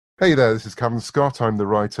Hey there, this is Kevin Scott. I'm the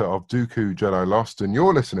writer of Dooku Jedi Lost, and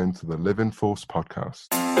you're listening to the Living Force podcast.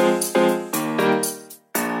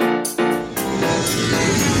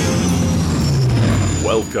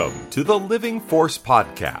 Welcome to the Living Force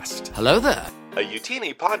podcast. Hello there. A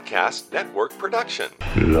Youtini podcast network production.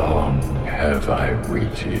 Long have I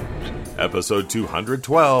waited. Episode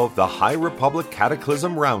 212, the High Republic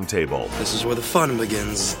Cataclysm Roundtable. This is where the fun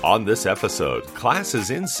begins. On this episode, class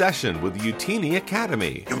is in session with the Youtini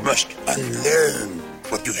Academy. You must unlearn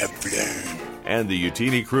what you have learned. And the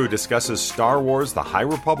Youtini crew discusses Star Wars The High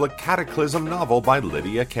Republic Cataclysm novel by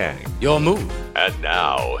Lydia Kang. Your move. And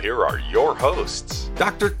now, here are your hosts,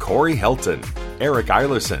 Dr. Corey Helton, Eric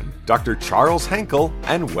Eilerson, Dr. Charles Henkel,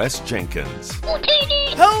 and Wes Jenkins.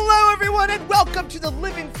 Hello, everyone, and welcome to the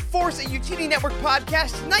Living Force, a Youtini Network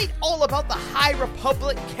podcast. Tonight, all about the High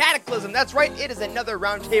Republic Cataclysm. That's right, it is another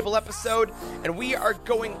Roundtable episode, and we are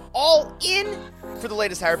going all in for the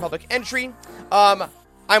latest High Republic entry.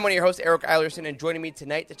 I'm one of your hosts, Eric Eilerson, and joining me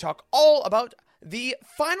tonight to talk all about the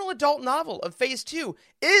final adult novel of Phase 2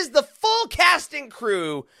 is the full casting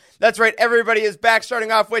crew. That's right, everybody is back, starting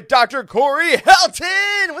off with Dr. Corey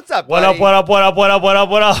Helton. What's up, buddy? What up?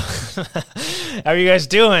 How are you guys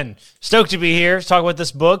doing? Stoked to be here to talk about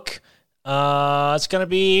this book. It's gonna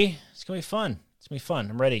be fun. It's gonna be fun.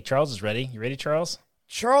 I'm ready. Charles is ready. You ready, Charles?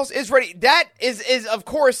 Charles is ready. That is of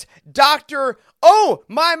course, Dr.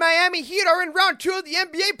 My Miami Heat are in round 2 of the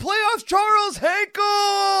NBA playoffs. Charles Henkel.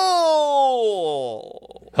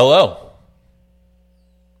 Hello.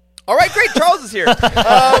 All right, great. Charles is here.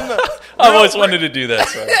 I've always wanted to do that.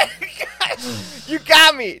 So. You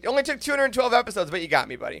got me. It only took 212 episodes, but you got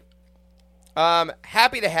me, buddy.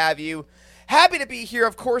 Happy to have you. Happy to be here,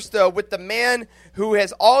 of course, though, with the man who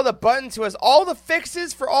has all the buttons, who has all the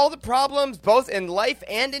fixes for all the problems, both in life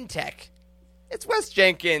and in tech. It's Wes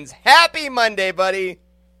Jenkins. Happy Monday, buddy.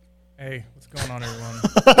 Hey, what's going on, everyone?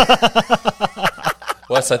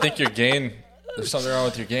 Wes, I think your gain, there's something wrong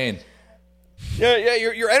with your gain. Yeah,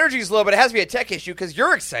 your energy's low, but it has to be a tech issue because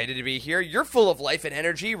you're excited to be here. You're full of life and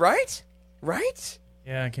energy, right? Right?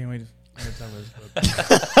 Yeah, I can't wait to talk about this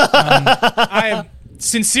book. I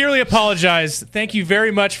sincerely apologize. Thank you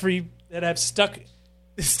very much for you that have stuck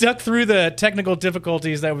through the technical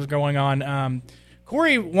difficulties that was going on.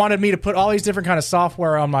 Corey wanted me to put all these different kind of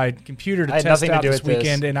software on my computer to test out this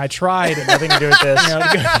weekend, and I tried. Nothing to do with this. To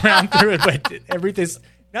go around through it, but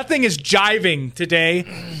nothing is jiving today.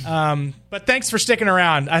 But thanks for sticking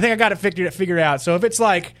around. I think I got it figured out. So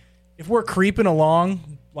if we're creeping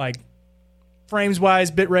along, like frames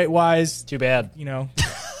wise, bitrate wise, too bad.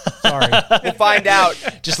 Sorry. We'll find out.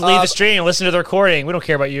 Just leave the stream and listen to the recording. We don't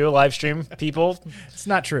care about you, live stream people. It's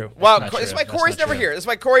not true. Well, this is why Corey's never here. This is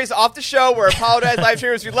why Corey's off the show. We're apologize, live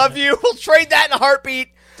streamers. We love you. We'll trade that in a heartbeat.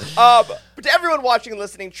 But to everyone watching and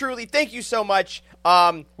listening, truly, thank you so much.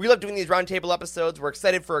 We love doing these roundtable episodes. We're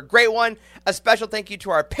excited for a great one. A special thank you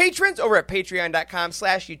to our patrons over at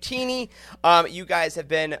patreon.com/Youtini. You guys have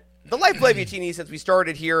been the lifeblood of Youtini since we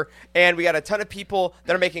started here, and we got a ton of people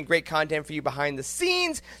that are making great content for you behind the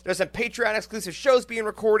scenes. There's some Patreon exclusive shows being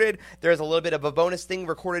recorded. There's a little bit of a bonus thing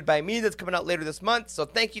recorded by me that's coming out later this month. So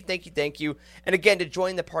thank you. And again, to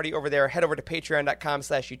join the party over there, head over to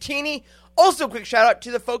patreon.com/Youtini. Also, quick shout out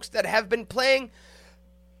to the folks that have been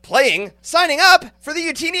signing up for the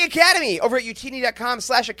Youtini Academy over at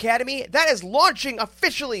youtini.com/academy. That is launching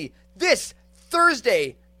officially this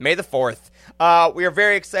Thursday, May the 4th. We are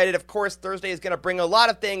very excited. Of course, Thursday is going to bring a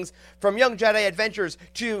lot of things from Young Jedi Adventures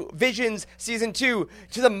to Visions Season 2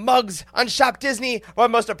 to the mugs on Shop Disney.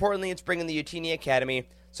 But most importantly, it's bringing the Youtini Academy.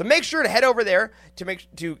 So make sure to head over there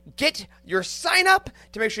to get your sign up,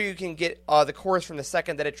 to make sure you can get the course from the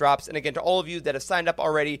second that it drops. And again, to all of you that have signed up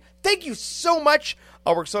already, thank you so much.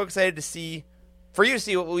 We're so excited for you to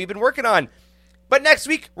see what we've been working on. But next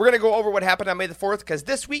week, we're going to go over what happened on May the 4th, because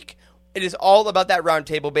this week, it is all about that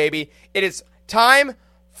roundtable, baby. It is time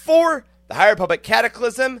for the High Republic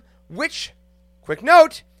Cataclysm, which, quick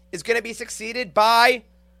note, is going to be succeeded by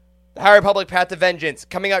the High Republic Path to Vengeance,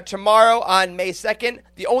 coming out tomorrow on May 2nd.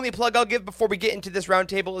 The only plug I'll give before we get into this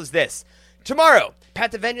roundtable is this. Tomorrow,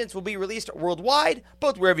 Path to Vengeance will be released worldwide,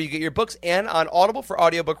 both wherever you get your books and on Audible for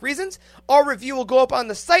audiobook reasons. Our review will go up on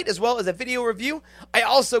the site as well as a video review. I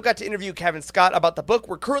also got to interview Kevin Scott about the book.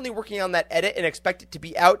 We're currently working on that edit and expect it to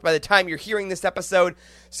be out by the time you're hearing this episode.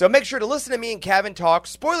 So make sure to listen to me and Kevin talk,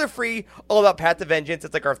 spoiler-free, all about Path to Vengeance.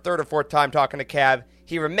 It's like our third or fourth time talking to Cav.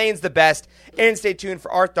 He remains the best. And stay tuned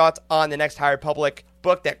for our thoughts on the next High Republic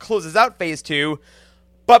book that closes out Phase 2.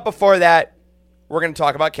 But before that, we're going to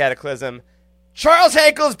talk about Cataclysm. Charles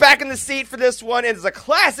Hankel is back in the seat for this one. It is a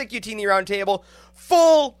classic Youtini Roundtable.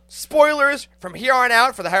 Full spoilers from here on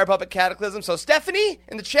out for the High Republic Cataclysm. So Stephanie,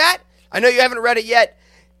 in the chat, I know you haven't read it yet.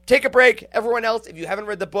 Take a break. Everyone else, if you haven't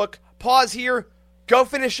read the book, pause here. Go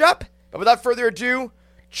finish up. But without further ado,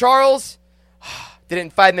 Charles, did it in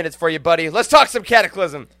 5 minutes for you, buddy. Let's talk some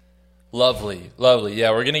Cataclysm. Lovely, lovely.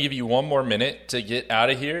 Yeah, we're going to give you one more minute to get out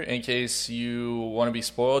of here in case you want to be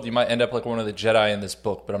spoiled. You might end up like one of the Jedi in this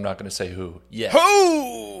book, but I'm not going to say who yet.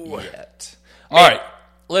 Who? Yet. All right,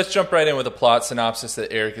 let's jump right in with a plot synopsis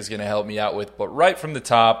that Eric is going to help me out with. But right from the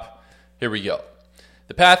top, here we go.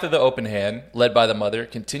 The path of the open hand, led by the Mother,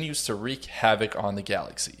 continues to wreak havoc on the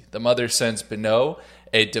galaxy. The Mother sends Beno,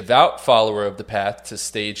 a devout follower of the path, to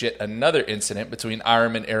stage yet another incident between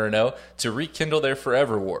Irem and Arano to rekindle their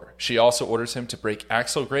forever war. She also orders him to break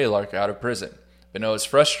Axel Greylark out of prison. Beno is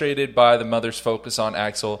frustrated by the Mother's focus on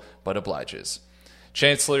Axel, but obliges.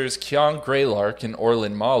 Chancellors Kyong Greylark and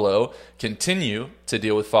Orlin Malo continue to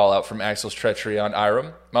deal with fallout from Axel's treachery on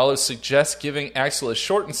Irem. Malo suggests giving Axel a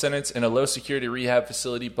shortened sentence in a low-security rehab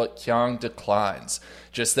facility, but Kyong declines.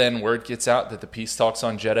 Just then, word gets out that the peace talks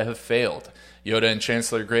on Jeddah have failed. Yoda and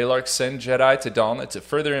Chancellor Greylark send Jedi to Dalna to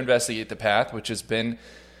further investigate the path, which has been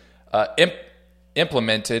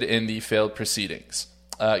implemented in the failed proceedings.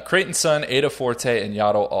 Creighton's son, Ada Forte, and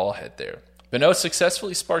Yaddle all head there. Beno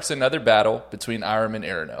successfully sparks another battle between Irem and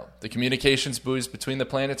Arano. The communications buoys between the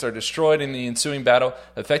planets are destroyed in the ensuing battle,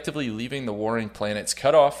 effectively leaving the warring planets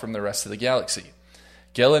cut off from the rest of the galaxy.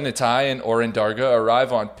 Gela Natai and Orin Darga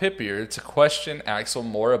arrive on Pipir to question Axel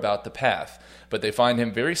more about the path, but they find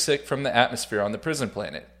him very sick from the atmosphere on the prison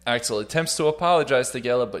planet. Axel attempts to apologize to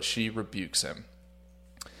Gela, but she rebukes him.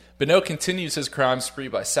 Beno continues his crime spree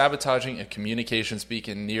by sabotaging a communications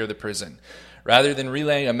beacon near the prison. Rather than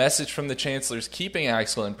relaying a message from the Chancellors keeping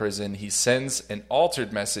Axel in prison, he sends an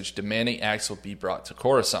altered message demanding Axel be brought to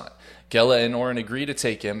Coruscant. Gela and Orin agree to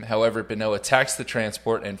take him, however, Beno attacks the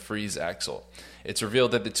transport and frees Axel. It's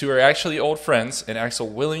revealed that the two are actually old friends, and Axel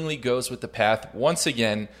willingly goes with the path, once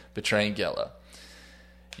again betraying Gela.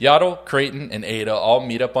 Yaddle, Creighton, and Ada all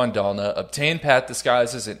meet up on Dalna, obtain path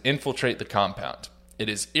disguises, and infiltrate the compound. It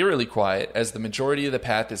is eerily quiet, as the majority of the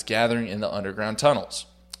path is gathering in the underground tunnels.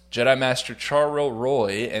 Jedi Master Charrel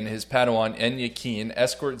Roy and his Padawan Enya Keen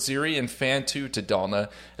escort Ziri and Fantu to Dalna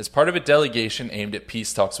as part of a delegation aimed at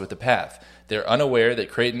peace talks with the Path. They're unaware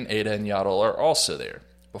that Creighton, Ada, and Yaddle are also there.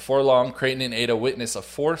 Before long, Creighton and Ada witness a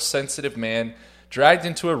Force-sensitive man dragged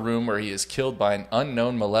into a room where he is killed by an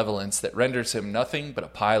unknown malevolence that renders him nothing but a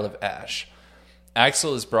pile of ash.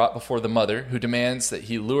 Axel is brought before the Mother, who demands that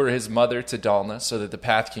he lure his mother to Dalna so that the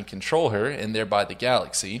Path can control her and thereby the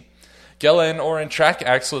galaxy. Gela and Orin track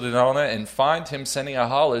Axel to Dalna and find him sending a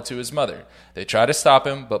holo to his mother. They try to stop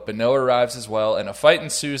him, but Beno arrives as well, and a fight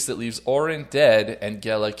ensues that leaves Orin dead and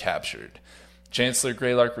Gela captured. Chancellor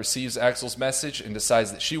Greylark receives Axel's message and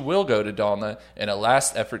decides that she will go to Dalna in a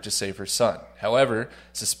last effort to save her son. However,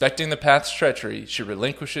 suspecting the Path's treachery, she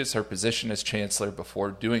relinquishes her position as Chancellor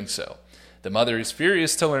before doing so. The Mother is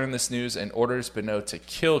furious to learn this news and orders Beno to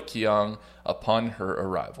kill Kyong upon her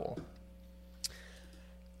arrival.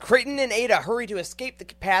 Creighton and Ada hurry to escape the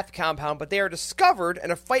Path compound, but they are discovered,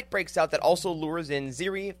 and a fight breaks out that also lures in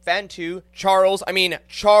Ziri, Fantu,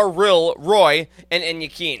 Charril Roy, and Enya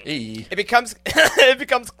Keen. It becomes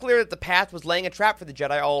clear that the Path was laying a trap for the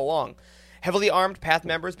Jedi all along. Heavily armed Path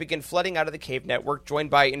members begin flooding out of the cave network, joined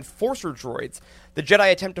by enforcer droids. The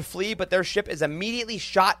Jedi attempt to flee, but their ship is immediately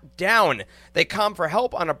shot down. They come for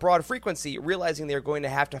help on a broad frequency, realizing they are going to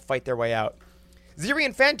have to fight their way out. Ziri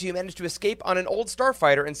and Fantu manage to escape on an old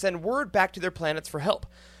starfighter and send word back to their planets for help.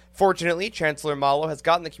 Fortunately, Chancellor Malo has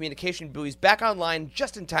gotten the communication buoys back online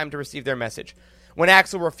just in time to receive their message. When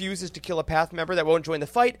Axel refuses to kill a Path member that won't join the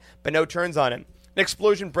fight, Beno turns on him. An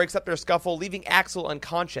explosion breaks up their scuffle, leaving Axel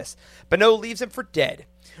unconscious. Beno leaves him for dead.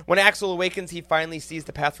 When Axel awakens, he finally sees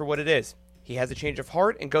the Path for what it is. He has a change of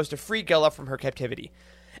heart and goes to free Gela from her captivity.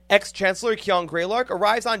 Ex-Chancellor Kyong Greylark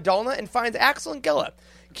arrives on Dalna and finds Axel and Gela.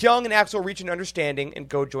 Kyong and Axel reach an understanding and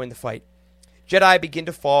go join the fight. Jedi begin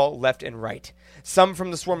to fall left and right. Some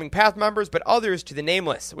from the swarming Path members, but others to the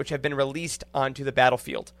Nameless, which have been released onto the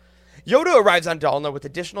battlefield. Yoda arrives on Dalna with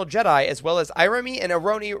additional Jedi, as well as Iremi and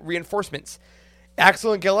Aroni reinforcements.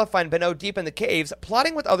 Axel and Gela find Beno deep in the caves,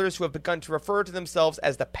 plotting with others who have begun to refer to themselves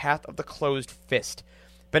as the Path of the Closed Fist.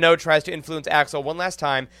 Beno tries to influence Axel one last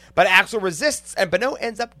time, but Axel resists, and Beno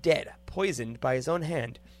ends up dead, poisoned by his own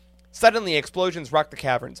hand. Suddenly, explosions rock the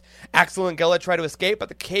caverns. Axel and Gela try to escape, but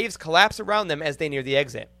the caves collapse around them as they near the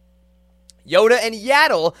exit. Yoda and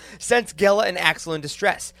Yaddle sense Gela and Axel in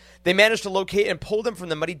distress. They manage to locate and pull them from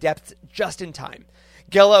the muddy depths just in time.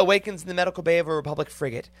 Gela awakens in the medical bay of a Republic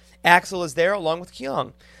frigate. Axel is there along with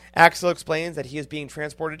Kyung. Axel explains that he is being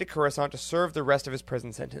transported to Coruscant to serve the rest of his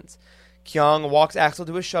prison sentence. Kyung walks Axel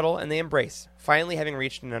to his shuttle and they embrace, finally having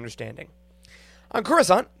reached an understanding. On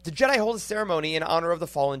Coruscant, the Jedi hold a ceremony in honor of the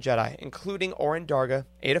fallen Jedi, including Oren Darga,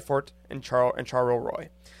 Ada Fort, and Charl Roy.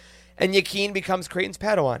 And Yakin becomes Creighton's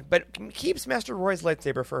Padawan, but keeps Master Roy's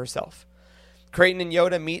lightsaber for herself. Creighton and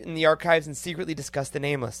Yoda meet in the archives and secretly discuss the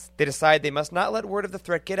Nameless. They decide they must not let word of the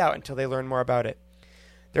threat get out until they learn more about it.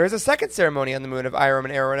 There is a second ceremony on the moon of Iram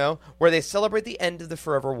and Arono, where they celebrate the end of the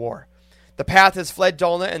Forever War. The Path has fled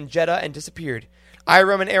Dolna and Jeddah and disappeared.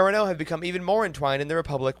 Iram and Arono have become even more entwined in the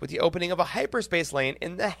Republic with the opening of a hyperspace lane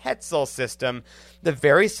in the Hetzel system, the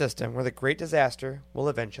very system where the great disaster will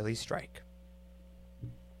eventually strike.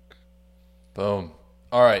 Boom.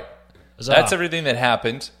 All right. That's everything that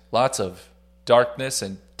happened. Lots of darkness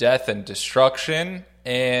and death and destruction,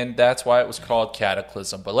 and that's why it was called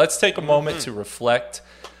Cataclysm. But let's take a moment to reflect.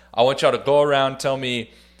 I want y'all to go around, tell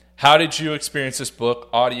me, how did you experience this book?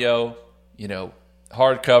 Audio,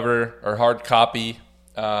 hardcover or hard copy,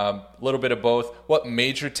 a little bit of both. What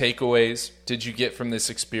major takeaways did you get from this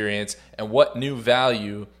experience, and what new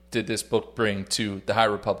value did this book bring to the High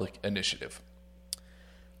Republic Initiative?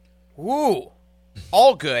 Ooh,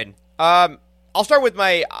 all good. I'll start with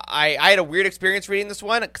I had a weird experience reading this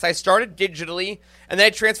one because I started digitally and then I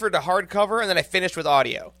transferred to hardcover and then I finished with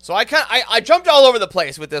audio. So I jumped all over the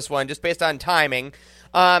place with this one just based on timing.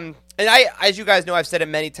 And as you guys know, I've said it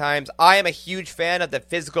many times, I am a huge fan of the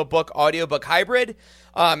physical book audiobook hybrid.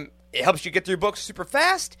 It helps you get through books super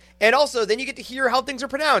fast, and also then you get to hear how things are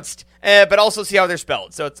pronounced, but also see how they're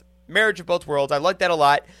spelled. So it's marriage of both worlds. I like that a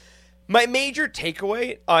lot. My major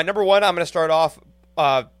takeaway, number one, I'm going to start off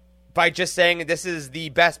by just saying this is the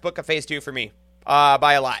best book of Phase 2 for me,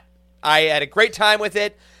 by a lot. I had a great time with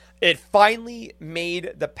it. It finally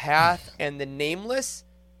made the Path and the Nameless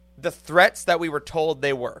the threats that we were told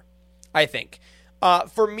they were, I think.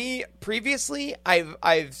 For me, previously,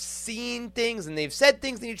 I've seen things and they've said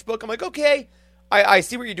things in each book. I'm like, okay, I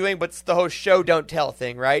see what you're doing, but it's the whole show don't tell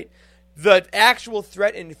thing, right? The actual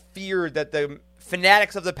threat and fear that the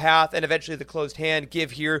fanatics of the Path and eventually the Closed Hand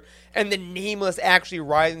give here, and the Nameless actually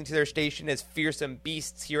rising to their station as fearsome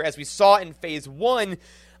beasts here, as we saw in Phase 1,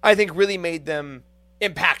 I think really made them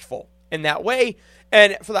impactful in that way.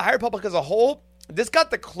 And for the High Republic as a whole, this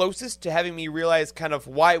got the closest to having me realize kind of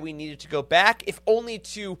why we needed to go back, if only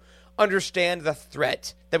to understand the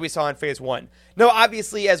threat that we saw in Phase 1. Now,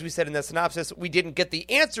 obviously, as we said in the synopsis, we didn't get the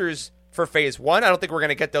answers for Phase 1. I don't think we're going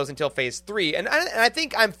to get those until Phase 3. And I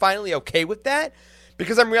think I'm finally okay with that,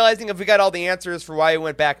 because I'm realizing if we got all the answers for why we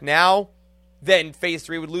went back now, then Phase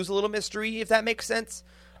 3 would lose a little mystery, if that makes sense.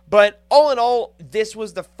 But all in all, this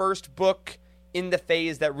was the first book in the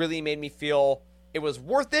phase that really made me feel it was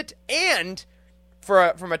worth it, and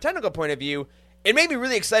from a technical point of view, it made me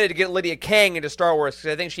really excited to get Lydia Kang into Star Wars,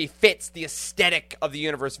 because I think she fits the aesthetic of the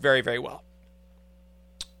universe very, very well.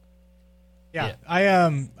 Yeah.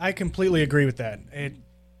 I completely agree with that.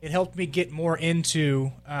 It helped me get more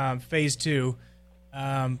into Phase 2.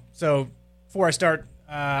 So before I start,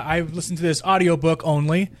 I listened to this audiobook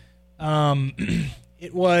only.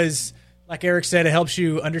 It was, like Eric said, it helps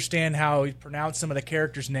you understand how you pronounce some of the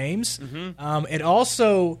characters' names. Mm-hmm. It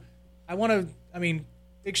also,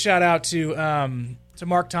 big shout out to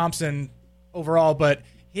Mark Thompson overall, but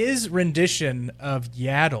his rendition of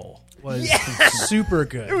Yaddle was super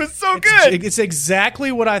good. It was so good. It's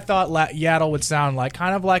exactly what I thought Yaddle would sound like,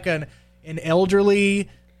 kind of like an elderly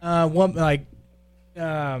woman, like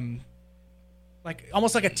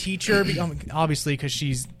almost like a teacher, obviously because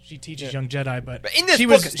she teaches young Jedi, but in this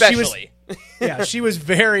book especially, she was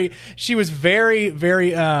very,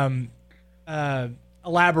 very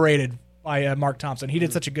elaborated by Mark Thompson. He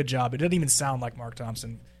did such a good job. It didn't even sound like Mark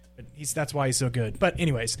Thompson, but that's why he's so good. But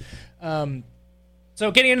anyways, so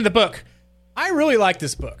getting into the book, I really liked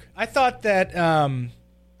this book. I thought that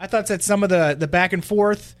some of the back and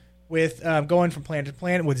forth with going from planet to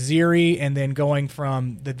planet with Ziri, and then going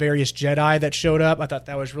from the various Jedi that showed up, I thought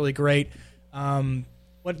that was really great.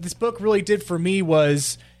 What this book really did for me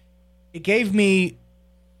was it gave me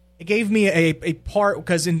a part,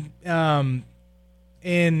 because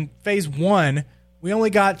in Phase 1 we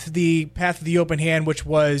only got to the Path of the Open Hand, which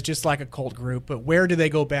was just like a cult group, but where do they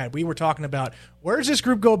go bad? We were talking about, where does this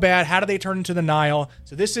group go bad? How do they turn into the Nile?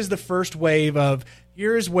 So this is the first wave of,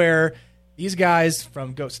 here's where these guys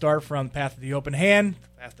start from Path of the Open Hand,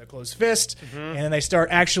 Path of the Closed Fist, and then they start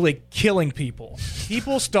actually killing people.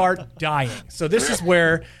 People start dying. So this is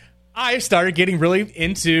where I started getting really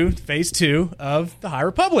into Phase 2 of the High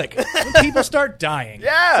Republic when people start dying.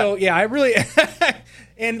 Yeah. So, yeah, I really...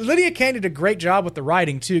 and Lydia Kang did a great job with the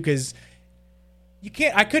writing, too, because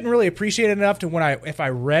I couldn't really appreciate it enough if I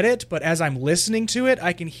read it, but as I'm listening to it,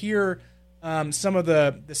 I can hear some of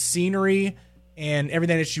the scenery and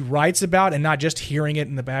everything that she writes about, and not just hearing it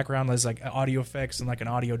in the background as like audio effects and like an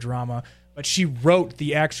audio drama, but she wrote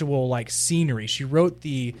the actual like scenery. She wrote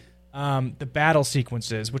the battle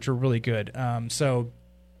sequences, which are really good. And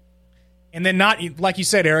then not, like you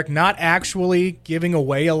said, Eric, not actually giving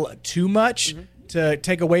away too much to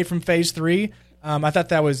take away from Phase 3. I thought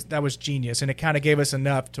that was genius, and it kind of gave us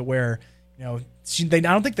enough to where, I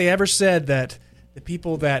don't think they ever said that the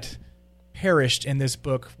people that perished in this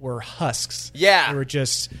book were husks. Yeah,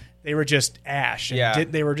 they were just ash. And yeah,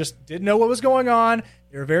 didn't know what was going on.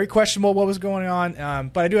 They were very questionable what was going on.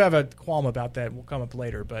 But I do have a qualm about that. We'll come up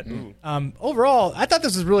later. But overall, I thought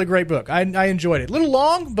this was a really great book. I enjoyed it. A little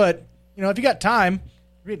long, but if you got time,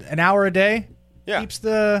 read an hour a day. Yeah, keeps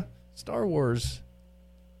the Star Wars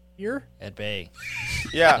here at bay.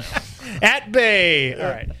 Yeah, at bay. All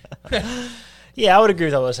right. Yeah, I would agree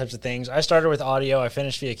with all those types of things. I started with audio. I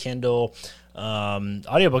finished via Kindle.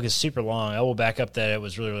 Audiobook is super long. I will back up that it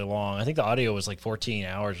was really, really long. I think the audio was like 14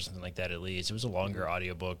 hours or something like that at least. It was a longer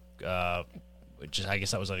audiobook, which I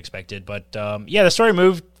guess that was unexpected. But, the story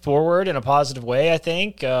moved forward in a positive way, I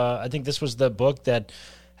think. I think this was the book that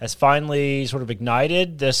has finally sort of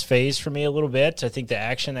ignited this phase for me a little bit. I think the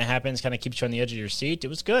action that happens kind of keeps you on the edge of your seat. It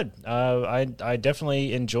was good. I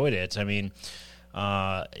definitely enjoyed it. I mean...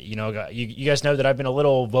 you guys know that I've been a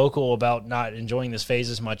little vocal about not enjoying this phase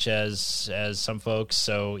as much as some folks.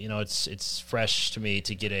 So, it's fresh to me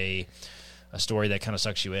to get a story that kind of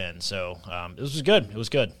sucks you in. So, it was good. It was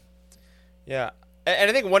good. Yeah. And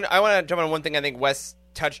I think I want to jump on one thing I think Wes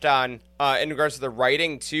touched on in regards to the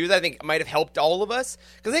writing too, that I think might have helped all of us,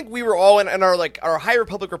 because I think we were all in our High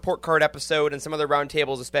Republic report card episode and some other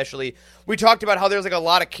roundtables especially, we talked about how there's like a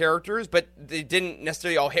lot of characters, but they didn't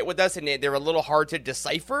necessarily all hit with us, and they were a little hard to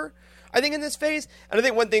decipher, I think, in this phase. And I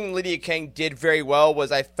think one thing Lydia Kang did very well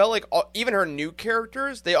was I felt like even her new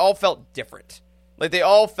characters, they all felt different. Like they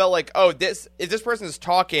all felt like, if this person is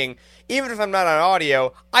talking, even if I'm not on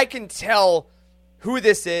audio, I can tell who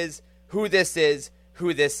this is, because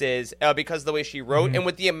of the way she wrote. And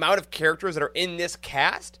with the amount of characters that are in this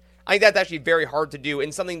cast, I think that's actually very hard to do,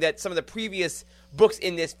 and something that some of the previous books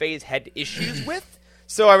in this phase had issues with.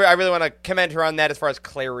 So I really want to commend her on that as far as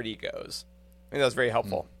clarity goes. I think that was very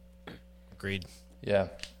helpful. Agreed. Yeah,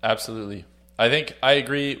 absolutely. I think I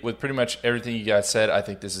agree with pretty much everything you guys said. I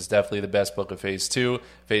think this is definitely the best book of Phase 2.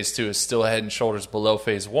 Phase 2 is still head and shoulders below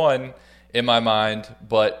Phase 1 in my mind,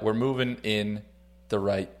 but we're moving in the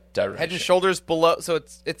right direction. Head and shoulders below. So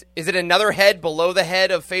is it another head below the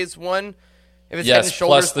head of Phase 1? If it's yes, head and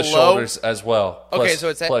shoulders plus the below? shoulders as well. Okay, so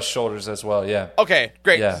it's plus shoulders as well. Yeah. Okay,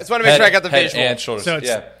 great. Yeah. Just want to make sure I got the head visual. And shoulders. So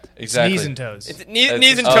it's exactly. Knees and toes. It's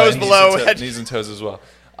knees and toes below. Knees and toes as well.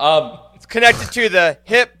 It's connected to the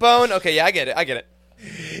hip bone. Okay, yeah, I get it.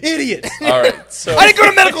 Idiot. All right. So I didn't go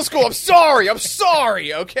to medical school. I'm sorry.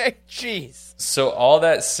 Okay, jeez. So all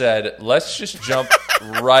that said, let's just jump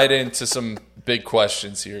right into some big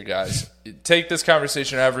questions here, guys. Take this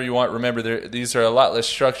conversation however you want. Remember, these are a lot less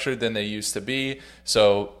structured than they used to be,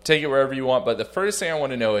 so take it wherever you want. But the first thing I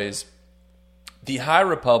want to know is, the High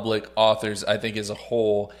Republic authors, I think as a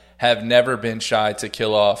whole, have never been shy to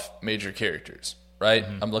kill off major characters, right?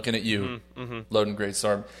 Mm-hmm. I'm looking at you, Loden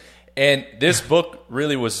Greatstorm. And this book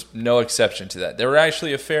really was no exception to that. There were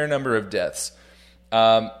actually a fair number of deaths.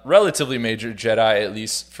 Relatively major Jedi, at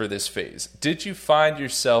least for this phase. Did you find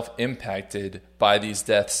yourself impacted by these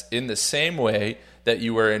deaths in the same way that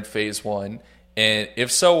you were in Phase 1? And if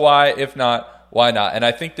so, why? If not, why not? And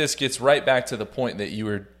I think this gets right back to the point that you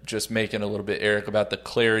were just making a little bit, Eric, about the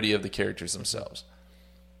clarity of the characters themselves.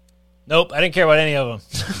 Nope, I didn't care about any of them.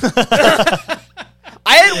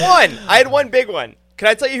 I had one big one. Can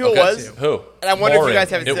I tell you who it was? Who? And I wonder if you guys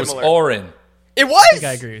have it similar. It was Orin. It was? I think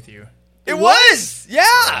I agree with you. It was.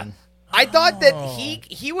 Yeah. I thought that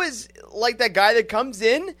he was like that guy that comes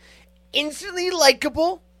in, instantly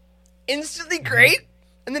likable, instantly great,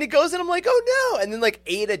 and then he goes in, I'm like, oh no. And then like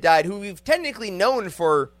Ada died, who we've technically known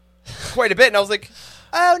for quite a bit, and I was like,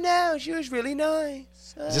 oh no, she was really nice.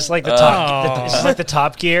 Is this like the top? Is this like the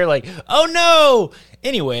Top Gear? Like, oh no.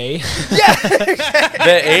 Anyway,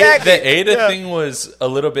 yeah, the Ada thing was a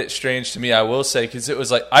little bit strange to me, I will say, because it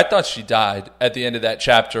was like I thought she died at the end of that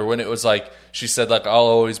chapter when it was like she said like I'll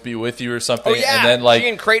always be with you or something. Oh yeah, and then like she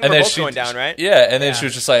and Creighton were both going down, right? Yeah, and then she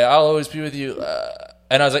was just like I'll always be with you,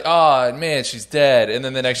 And I was like, oh, man, she's dead. And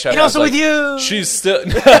then the next chapter, And also I was with you. she's still...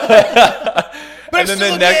 And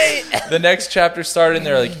then the next chapter started, and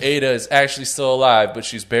they're like, Ada is actually still alive, but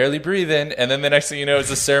she's barely breathing. And then the next thing you know,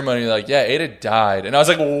 it's a ceremony. Like, yeah, Ada died. And I was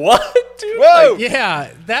like, what, dude? Whoa! Like,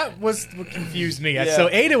 Yeah, that was what confused me. Yeah. So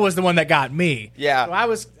Ada was the one that got me. Yeah. So I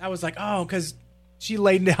was like, oh, because she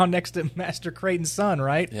laid down next to Master Creighton's son,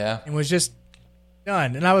 right? Yeah. And was just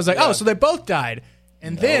done. And I was like, oh, so they both died.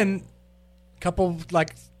 And then a couple,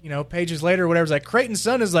 pages later or whatever, it's like, Creighton's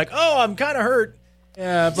son is like, oh, I'm kind of hurt.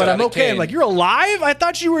 But I'm okay. I'm like, you're alive? I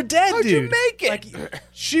thought you were dead, How'd dude. you make it? Like,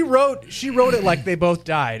 she wrote it like they both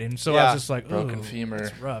died, and so I was just like, broken femur.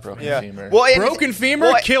 that's rough. Broken man. femur. Well, Broken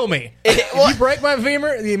femur, kill me. If you break my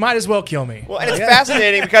femur, you might as well kill me. Well, and it's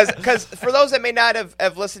fascinating because for those that may not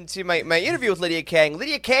have listened to my interview with Lydia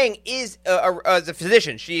Kang is a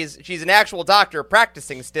physician. She's an actual doctor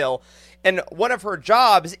practicing still, and one of her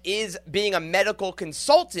jobs is being a medical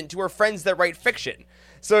consultant to her friends that write fiction.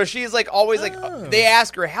 So she's like always they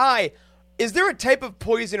ask her, hi, is there a type of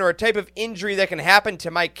poison or a type of injury that can happen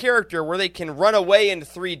to my character where they can run away in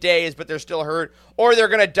 3 days but they're still hurt, or they're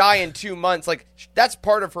going to die in 2 months? Like, that's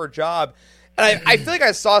part of her job. And I feel like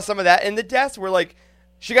I saw some of that in the deaths where, like,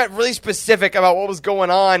 she got really specific about what was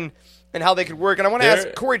going on and how they could work. And I want to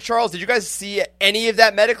ask Corey, Charles, did you guys see any of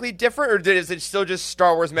that medically different, or is it still just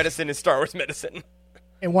Star Wars medicine is Star Wars medicine?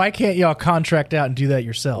 And why can't y'all contract out and do that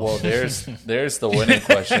yourself? Well, there's the winning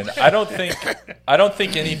question. I don't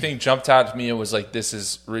think anything jumped out to me and was like, this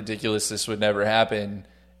is ridiculous. This would never happen.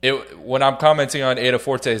 When I'm commenting on Ada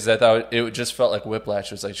Forte's death, it just felt like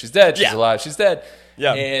whiplash. It was like, she's dead, she's alive, she's dead.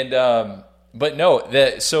 Yeah. And but no,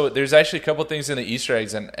 so there's actually a couple things in the Easter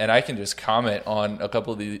eggs, and I can just comment on a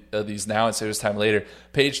couple of these now and save us time later.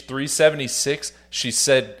 Page 376, she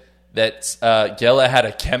said that Gela had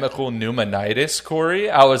a chemical pneumonitis, Corey.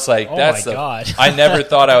 I was like, God. I never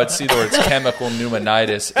thought I would see the words chemical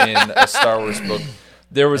pneumonitis in a Star Wars book.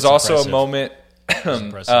 There was also impressive.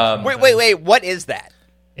 a moment. Wait, what is that?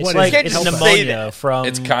 It's pneumonia from.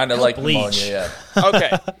 It's kind of like bleach. pneumonia,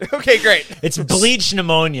 yeah. Okay, great. It's bleach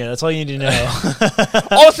pneumonia. That's all you need to know.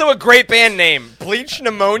 Also a great band name, Bleach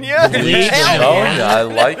Pneumonia. Bleach Pneumonia, I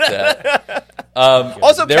like that.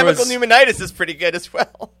 Also, chemical pneumonitis is pretty good as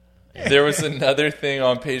well. There was another thing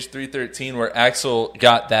on page 313 where Axel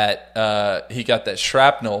got that he got that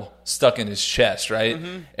shrapnel stuck in his chest, right?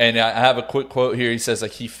 Mm-hmm. And I have a quick quote here. He says,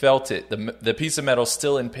 like, he felt it. The piece of metal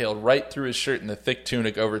still impaled right through his shirt and the thick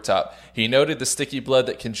tunic over top. He noted the sticky blood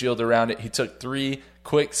that congealed around it. He took 3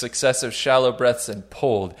 quick, successive, shallow breaths and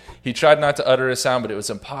pulled. He tried not to utter a sound, but it was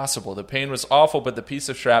impossible. The pain was awful, but the piece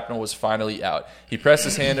of shrapnel was finally out. He pressed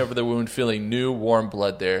his hand over the wound, feeling new, warm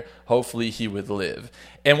blood there. Hopefully he would live.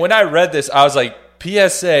 And when I read this, I was like,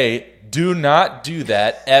 PSA, do not do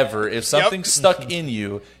that ever. If something's stuck in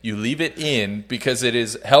you, you leave it in because it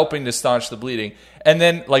is helping to staunch the bleeding. And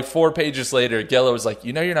then, like 4 pages later, Gela was like,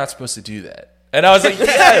 you're not supposed to do that. And I was like,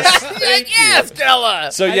 yes, yes,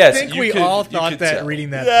 Gela. So yes, I think we all thought that tell.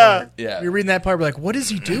 reading that part. Yeah. We were reading that part, we're like, what is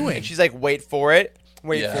he doing? And she's like, wait for it.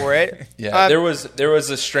 Yeah, there was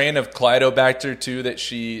a strain of Clydobacter too that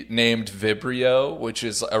she named Vibrio, which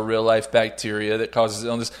is a real life bacteria that causes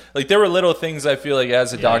illness. Like, there were little things I feel like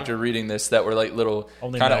as a doctor reading this that were like little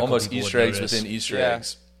kind of almost Easter eggs within Easter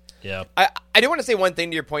eggs. Yeah. I do want to say one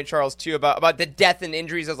thing to your point, Charles, too, about the death and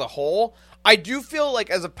injuries as a whole. I do feel like,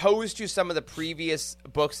 as opposed to some of the previous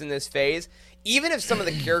books in this phase, even if some of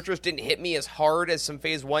the characters didn't hit me as hard as some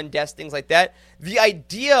Phase 1 deaths, things like that, the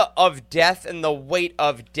idea of death and the weight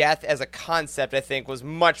of death as a concept, I think, was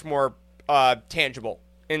much more tangible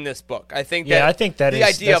in this book. I think I think that the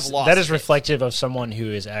idea of loss. That is reflective of someone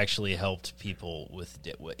who has actually helped people with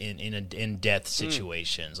in death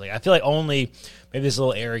situations. Like, I feel like only, maybe it's a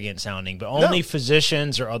little arrogant sounding, but only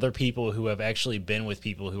physicians or other people who have actually been with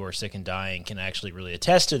people who are sick and dying can actually really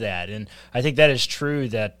attest to that. And I think that is true.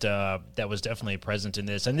 That was definitely present in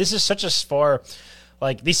this. And this is such a far.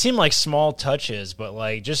 Like, these seem like small touches, but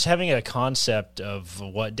like just having a concept of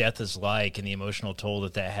what death is like and the emotional toll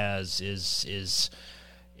that has is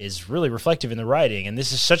really reflective in the writing. And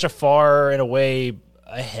this is such a far, in a way,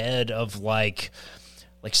 ahead of like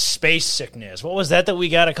space sickness. What was that we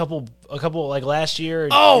got a couple like last year?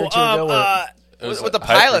 Year or two ago, with the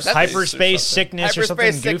pilots, hyperspace sickness or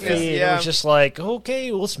something goofy. Yeah. It was just like, okay,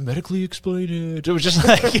 well, let's medically explain it. It was just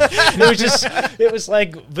like it was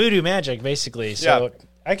like voodoo magic, basically. So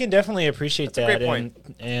I can definitely appreciate that. Great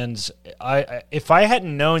point. And I if I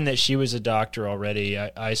hadn't known that she was a doctor already,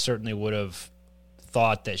 I certainly would have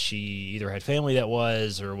thought that she either had family that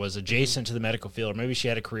was or was adjacent to the medical field, or maybe she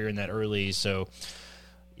had a career in that early. So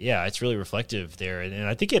yeah, it's really reflective there, and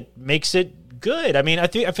I think it makes it good. I mean, I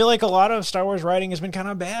feel like a lot of Star Wars writing has been kind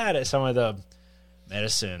of bad at some of the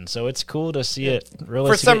medicine, so it's cool to see it really.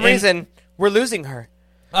 For some reason, we're losing her.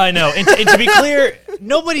 I know, and to be clear,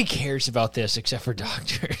 nobody cares about this except for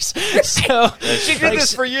doctors. So she did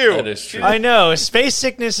this for you. That is true. I know. Space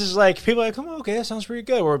sickness is like, people are like, oh, okay, that sounds pretty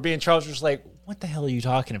good. Where being Charles was like, what the hell are you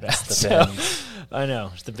talking about? Bends. I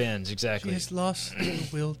know. It's the bends, She exactly. has lost the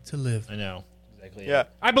will to live. I know. Exactly. Yeah.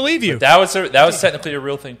 I believe you. That was technically a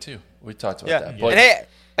real thing too. We talked about that. But And hey,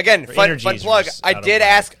 again, fun energies plug. was I out of did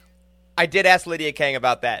whack. ask Lydia Kang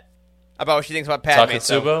about that, about what she thinks about Padme.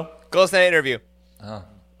 Takatsubo? Go listen to that interview.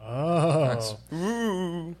 Nice.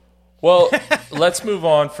 Well, let's move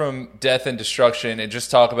on from death and destruction and just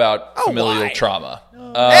talk about familial why? trauma.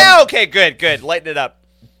 Okay, good. Lighten it up.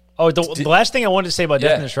 Oh, the last thing I wanted to say about Death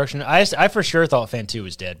Yeah. and Destruction, I for sure thought Fantu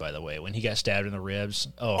was dead, by the way, when he got stabbed in the ribs.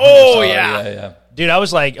 Oh, 100%. Yeah. Dude, I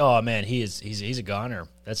was like, oh, man, he's a goner.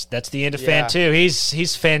 That's the end of Yeah. Fantu.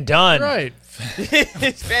 He's fan done. Right.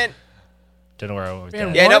 It's Van. Don't know where I was Fan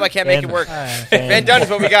with Yeah, that. no, I can't make it work. Van Done is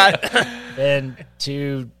what we got.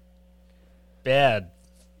 Fantu bad.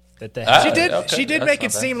 That the Ah, She did. okay, She did that's make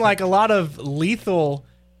not it bad. seem like a lot of lethal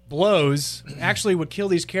blows actually would kill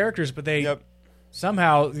these characters, but they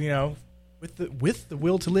somehow, with the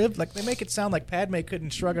will to live, like they make it sound like Padme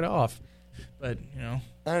couldn't shrug it off. But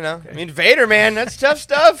I don't know. I mean, Vader, man, that's tough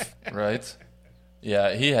stuff. Right?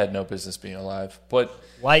 Yeah, he had no business being alive. But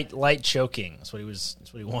light choking. That's what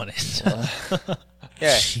he wanted.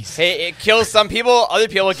 Yeah. Hey, it kills some people. Other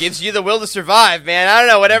people, it gives you the will to survive, man. I don't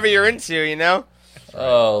know. Whatever you're into,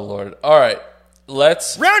 oh Lord. All right.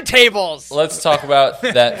 Round tables. Let's talk about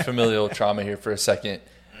that familial trauma here for a second.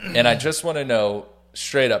 And I just want to know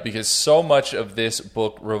straight up, because so much of this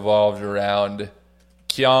book revolved around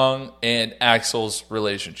Kyung and Axel's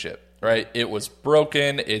relationship, right? It was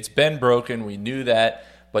broken. It's been broken. We knew that.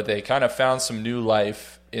 But they kind of found some new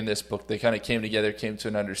life in this book. They kind of came together, came to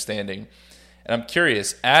an understanding. And I'm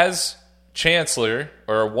curious, as Chancellor,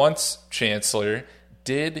 or once Chancellor,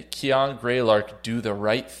 did Kyung Greylark do the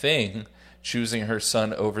right thing choosing her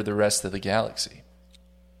son over the rest of the galaxy?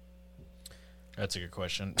 That's a good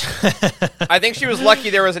question. I think she was lucky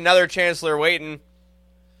there was another Chancellor waiting.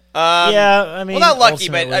 Yeah, I mean, well, not lucky,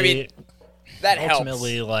 but I mean, that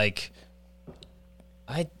ultimately, helps. like,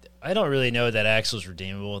 I don't really know that Axel's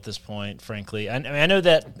redeemable at this point. Frankly, I mean, I know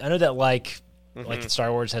that like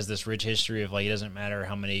Star Wars has this rich history of like it doesn't matter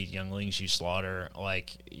how many younglings you slaughter,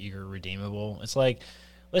 like you're redeemable. It's like,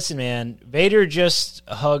 listen, man, Vader just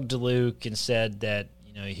hugged Luke and said that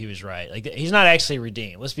he was right. Like he's not actually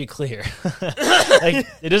redeemed. Let's be clear. Like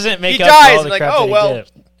it doesn't make he up dies, for all the like, crap oh, that he well.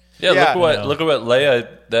 did. Yeah, look at what Leia,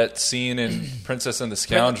 that scene in Princess and the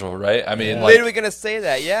Scoundrel, right? I mean, literally going to say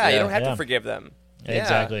that. Yeah, you Yeah. don't have Yeah. to forgive them.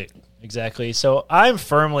 Exactly. So I'm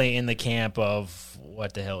firmly in the camp of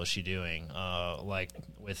what the hell is she doing? Like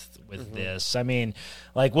with this. I mean,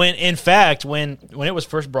 like when it was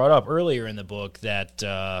first brought up earlier in the book that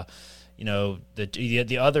the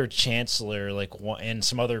other chancellor, like, and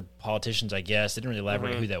some other politicians, I guess, they didn't really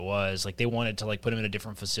elaborate who that was. Like they wanted to like put him in a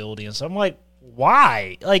different facility, and so I'm like,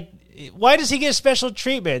 why? Like, why does he get special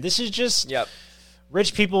treatment? This is just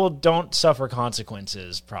rich people don't suffer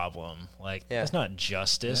consequences problem. Like, that's not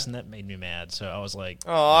justice, and that made me mad. So I was like,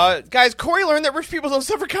 "Oh, guys, Corey learned that rich people don't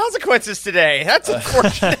suffer consequences today. That's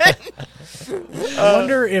unfortunate." I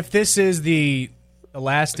wonder if this is the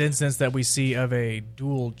last instance that we see of a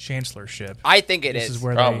dual chancellorship. I think it This is. is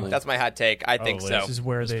where Probably. That's my hot take. I think so. This is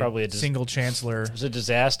where the probably single chancellor. it was a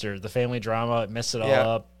disaster. The family drama, it messed it all Yeah.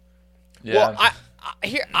 up. Yeah. Well,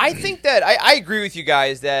 I think that I agree with you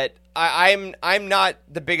guys that I'm not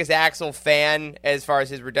the biggest Axel fan as far as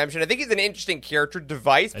his redemption. I think he's an interesting character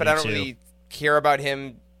device, but I don't too. really care about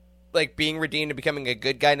him like being redeemed and becoming a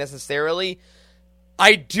good guy necessarily.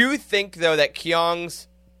 I do think though that Kyung's,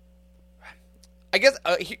 I guess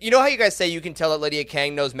you know how you guys say you can tell that Lydia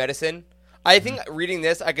Kang knows medicine. I think reading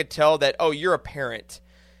this, I could tell that you're a parent,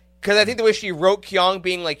 because I think the way she wrote Kyung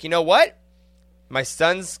being like, you know what, my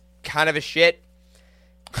son's kind of a shit,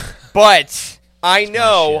 but I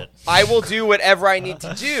know I will do whatever I need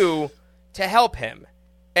to do to help him.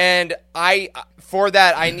 And for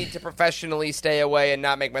that, I need to professionally stay away and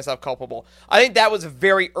not make myself culpable. I think that was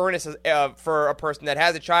very earnest for a person that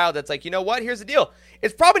has a child that's like, you know what, here's the deal.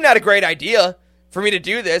 It's probably not a great idea for me to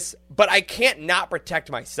do this, but I can't not protect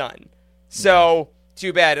my son. So,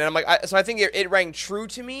 too bad. And I'm like, so I think it rang true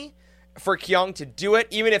to me for Kyung to do it,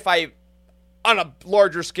 even if I, on a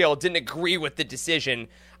larger scale, didn't agree with the decision.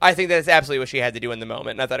 I think that's absolutely what she had to do in the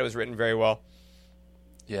moment, and I thought it was written very well.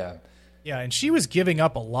 Yeah. Yeah, and she was giving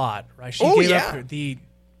up a lot, right? She Oh, gave yeah. up the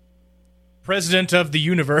president of the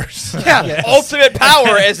universe. Yeah, ultimate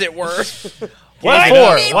power, as it were.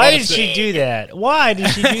 Why did she do that? Why did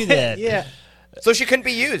she do that? Yeah. So she couldn't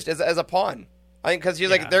be used as a pawn. I think because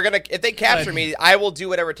like they're gonna if they capture me, I will do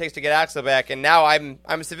whatever it takes to get Axel back. And now I'm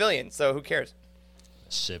a civilian, so who cares?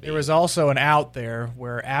 There was also an out there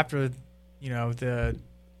where after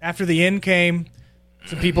the end came,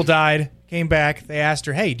 some people died, came back. They asked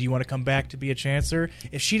her, "Hey, do you want to come back to be a chancellor?"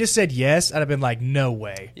 If she'd have said yes, I'd have been like, "No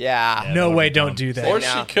way, no way, don't do that." Or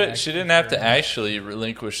she could. She didn't have to actually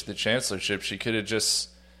relinquish the chancellorship. She could have just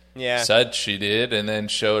said she did, and then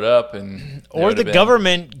showed up, and or the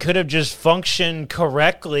government could have just functioned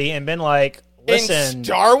correctly and been like, "Listen, in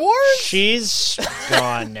Star Wars, she's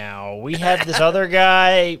gone now. We have this other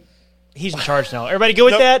guy." He's in charge now. Everybody good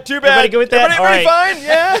with that? Too bad. Everybody good with that? Everybody fine?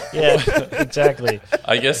 Yeah. Yeah, exactly.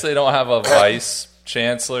 I guess they don't have a vice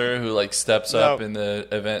chancellor who like steps up in the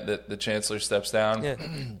event that the chancellor steps down. Yeah.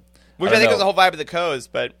 Which I think was the whole vibe of the codes.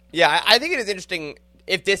 But yeah, I think it is interesting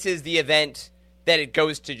if this is the event that it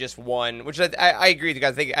goes to just one, which I agree with you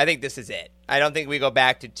guys. I think this is it. I don't think we go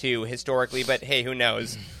back to 2 historically, but hey, who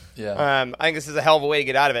knows? Yeah. I think this is a hell of a way to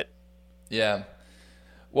get out of it. Yeah.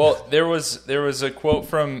 Well, there was a quote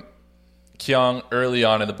from Kyung early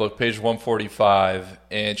on in the book, page 145,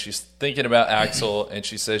 and she's thinking about Axel, and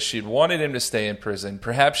she says she'd wanted him to stay in prison.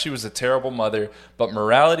 Perhaps she was a terrible mother, but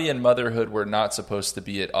morality and motherhood were not supposed to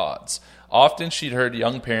be at odds. Often she'd heard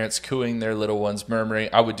young parents cooing their little ones, murmuring,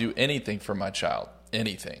 "I would do anything for my child,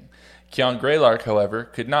 anything." Kyung Greylark, however,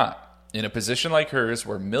 could not. In a position like hers,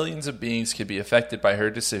 where millions of beings could be affected by her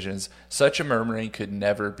decisions, such a murmuring could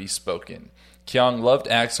never be spoken. Kyung loved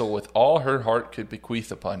Axel with all her heart could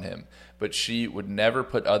bequeath upon him, but she would never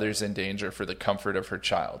put others in danger for the comfort of her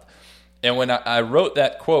child. And when I wrote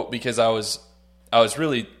that quote, because I was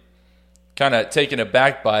really kind of taken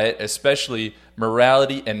aback by it, especially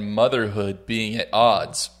morality and motherhood being at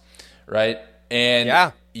odds, right?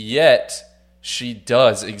 And yet she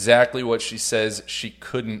does exactly what she says she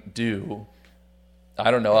couldn't do.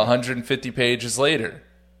 I don't know, 150 pages later,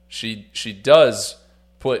 she does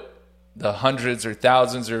put the hundreds or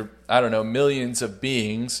thousands or I don't know, millions of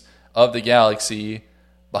beings of the galaxy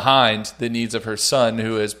behind the needs of her son,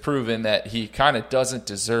 who has proven that he kind of doesn't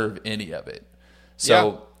deserve any of it.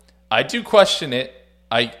 So I do question it.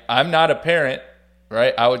 I'm not a parent,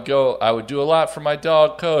 right? I would do a lot for my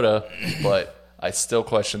dog Coda, but I still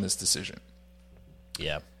question this decision.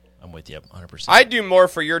 Yeah, I'm with you 100%. I'd do more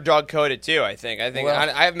for your dog Coda too. I think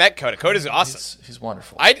I've met Coda. Coda's awesome. He's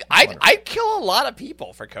wonderful. I'd kill a lot of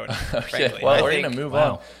people for Coda. Okay, well, we're gonna move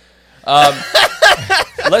on.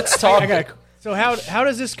 Let's talk. So how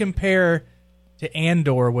does this compare to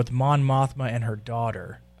Andor with Mon Mothma and her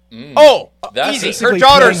daughter? That's easy. Her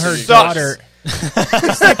daughter sucks.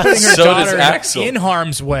 So does Axel. In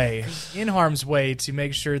harm's way to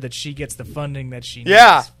make sure that she gets the funding that she needs.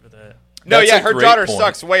 Yeah. Her daughter point.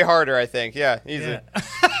 sucks way harder. I think. Yeah, easy. Yeah.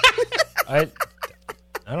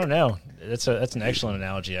 I don't know. That's an excellent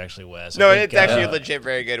analogy, actually, Wes. No, it's actually legit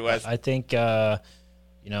very good, Wes. I think I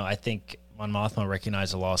think Mon Mothma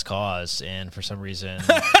recognized a lost cause, and for some reason,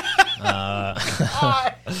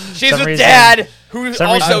 she's with Dad, who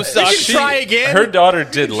also sucks. Try again. Her daughter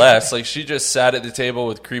did less. Like, she just sat at the table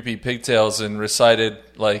with creepy pigtails and recited,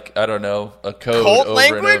 like, I don't know, a code cult over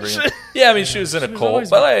language? and over again. Yeah, I mean, she was in a cult,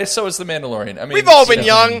 but hey, so was the Mandalorian. I mean, we've all been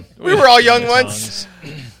young. We were all young once.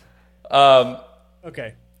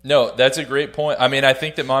 Okay. No, that's a great point. I mean, I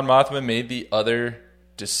think that Mon Mothma made the other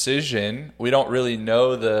decision. We don't really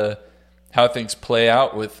know how things play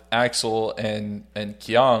out with Axel and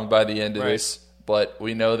Kyung by the end of this, but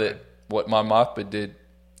we know that what Mon Mothma did,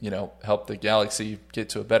 helped the galaxy get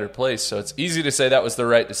to a better place. So it's easy to say that was the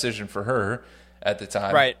right decision for her at the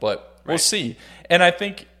time, right? But we'll see. And I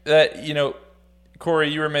think that Corey,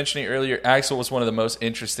 you were mentioning earlier, Axel was one of the most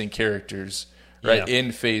interesting characters. Right,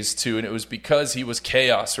 in Phase 2, and it was because he was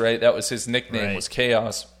Chaos, right? That was his nickname, was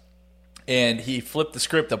Chaos. And he flipped the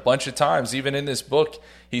script a bunch of times. Even in this book,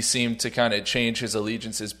 he seemed to kind of change his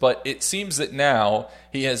allegiances. But it seems that now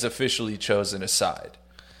he has officially chosen a side,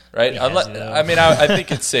 right? I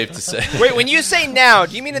think it's safe to say. Wait, when you say now,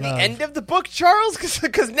 do you mean at the end of the book, Charles?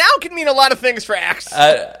 Because now can mean a lot of things for Axel.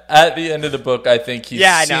 At the end of the book, I think he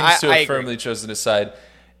seems to have firmly chosen a side.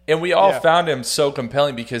 And we all found him so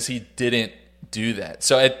compelling because he didn't do that.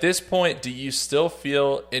 So at this point, do you still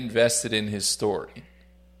feel invested in his story?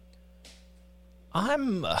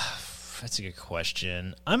 That's a good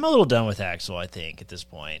question. I'm a little done with Axel, I think, at this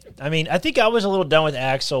point. I mean, I think I was a little done with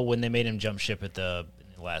Axel when they made him jump ship at the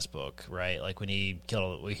last book, right? Like when he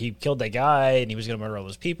killed that guy and he was going to murder all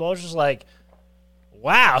those people. I was just like,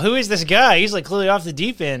 wow, who is this guy? He's like clearly off the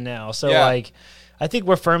deep end now. So Yeah. like, I think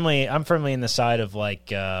I'm firmly in the side of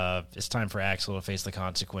like, it's time for Axel to face the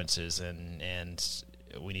consequences, and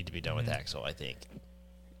we need to be done with Axel, I think.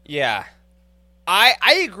 Yeah.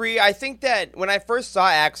 I agree. I think that when I first saw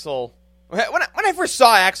Axel,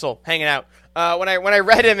 hanging out, when I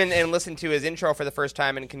read him and listened to his intro for the first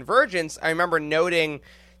time in Convergence, I remember noting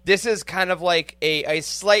this is kind of like a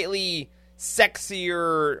slightly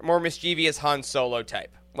sexier, more mischievous Han Solo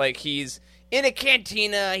type. Like, he's in a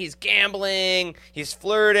cantina, he's gambling, he's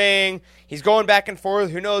flirting, he's going back and forth,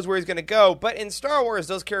 who knows where he's going to go. But in Star Wars,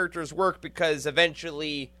 those characters work because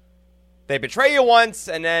eventually they betray you once,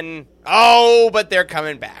 and then, but they're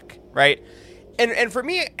coming back, right? And for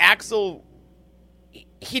me, Axel,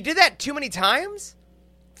 he did that too many times.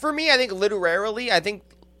 For me, I think literarily, I think,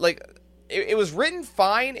 like, it was written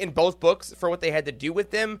fine in both books for what they had to do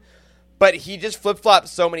with them, but he just flip-flopped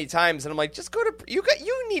so many times, and I'm like, just go to, you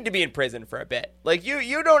need to be in prison for a bit. Like,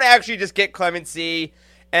 you don't actually just get clemency,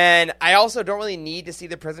 and I also don't really need to see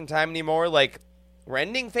the prison time anymore. Like, we're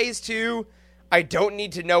ending Phase 2, I don't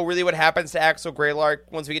need to know really what happens to Axel Greylark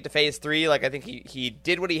once we get to Phase 3. Like, I think he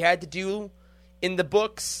did what he had to do in the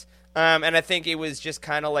books, and I think it was just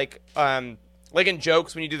kind of like in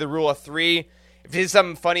jokes when you do the rule of 3. If it is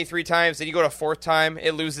something funny 3 times, then you go to a 4th time,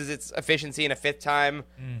 it loses its efficiency in a 5th time.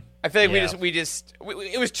 I feel like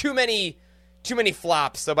it was too many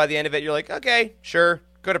flops. So by the end of it, you're like, okay, sure,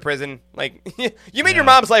 go to prison. Like, you made your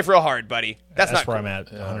mom's life real hard, buddy. That's not where cool. I'm at,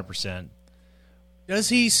 100%. Does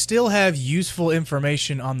he still have useful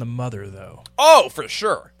information on the mother, though? Oh, for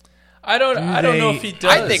sure. I don't know if he does.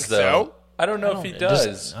 I think though. so. I don't know if he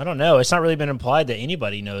does. I don't know. It's not really been implied that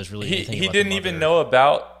anybody knows really anything He about didn't the even mother. know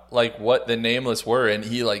about like what the Nameless were, and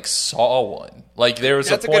he like saw one. Like there was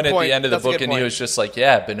That's a a point good at point. the end of the That's a book, good and he point. was just like,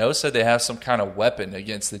 "Yeah, Beno said they have some kind of weapon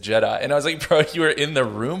against the Jedi," and I was like, "Bro, you were in the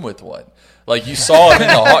room with one. Like you saw him in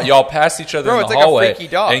the hall. Y'all passed each other Bro, in it's the like a hallway freaky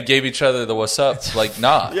dog. and gave each other the what's up." Like,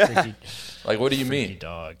 nah. Yeah. Like, what do you Freaky mean?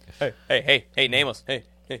 dog. Hey, Nameless.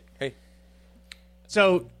 Hey.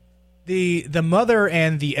 So the mother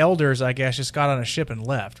and the elders, I guess, just got on a ship and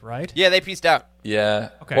left, right? Yeah, they pieced out. Yeah.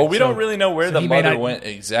 Okay, well, we so- don't really know where so the he may mother not- went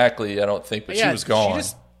exactly. I don't think, but she Yeah, was gone.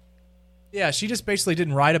 She just basically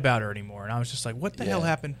didn't write about her anymore, and I was just like, what the hell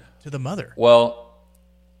happened to the mother? Well,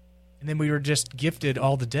 And then we were just gifted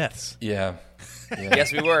all the deaths. yeah.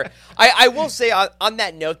 Yes, we were. I will say on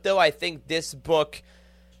that note, though, I think this book,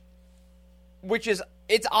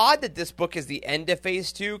 it's odd that this book is the end of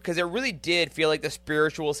Phase 2, because it really did feel like the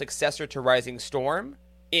spiritual successor to Rising Storm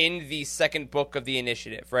in the second book of the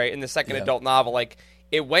Initiative, right? In the second adult novel, like,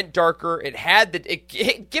 it went darker, it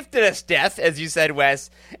gifted us death, as you said, Wes,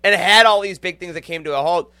 and it had all these big things that came to a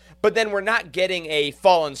halt, but then we're not getting a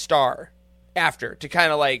fallen star after to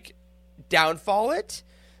kind of, like, downfall it.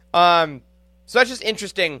 So that's just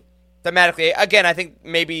interesting thematically. Again, I think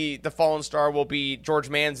maybe the fallen star will be George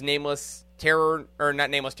Mann's Nameless Terror, or not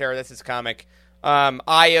Nameless Terror, that's his comic,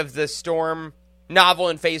 Eye of the Storm novel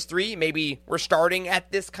in Phase 3. Maybe we're starting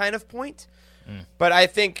at this kind of point. But I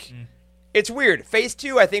think it's weird. Phase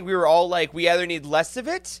 2, I think we were all like, we either need less of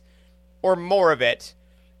it or more of it.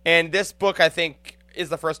 And this book, I think, is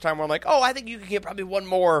the first time where I'm like, I think you can get probably one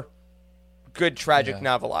more good tragic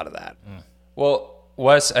novel out of that. Well,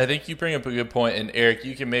 Wes, I think you bring up a good point, and Eric,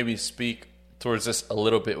 you can maybe speak towards this a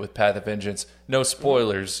little bit with Path of Vengeance. No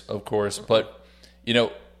spoilers, of course, but,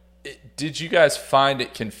 did you guys find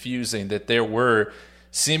it confusing that there were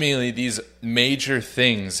seemingly these major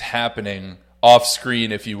things happening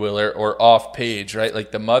off-screen, if you will, or off-page, right?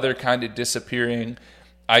 Like the mother kind of disappearing.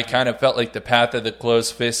 I kind of felt like the Path of the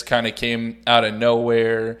Closed Fist kind of came out of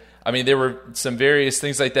nowhere. I mean, there were some various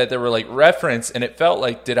things like that were like referenced, and it felt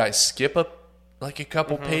like, did I skip a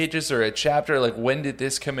couple pages or a chapter? Like, when did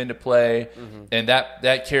this come into play? And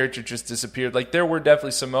that character just disappeared. Like, there were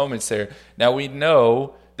definitely some moments there. Now, we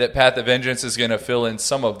know that Path of Vengeance is going to fill in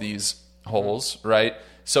some of these holes, right?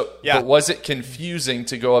 So, but was it confusing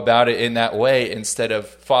to go about it in that way instead of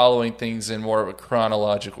following things in more of a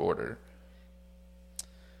chronological order?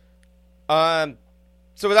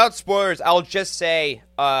 So without spoilers, I'll just say,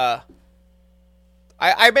 I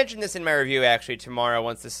mentioned this in my review, actually, tomorrow,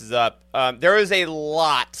 once this is up. There is a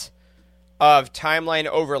lot of timeline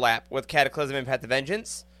overlap with Cataclysm and Path of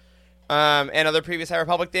Vengeance, and other previous High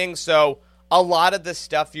Republic things, so a lot of the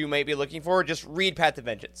stuff you might be looking for, just read Path of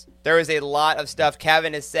Vengeance. There is a lot of stuff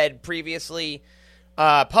Kevin has said previously,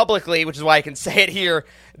 publicly, which is why I can say it here,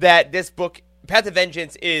 that this book, Path of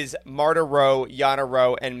Vengeance, is Marta Rowe, Yana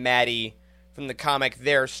Rowe, and Maddie from the comic,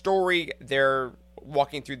 their story, they're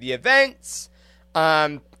walking through the events,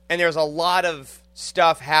 and there's a lot of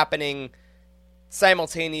stuff happening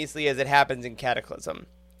simultaneously as it happens in Cataclysm.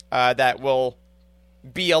 That will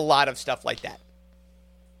be a lot of stuff like that.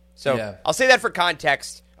 So I'll say that for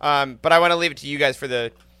context, but I want to leave it to you guys for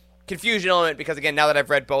the confusion element, because, again, now that I've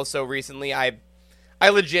read both so recently, I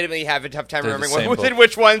legitimately have a tough time remembering within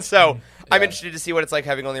which one, so I'm interested to see what it's like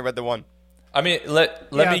having only read the one. I mean,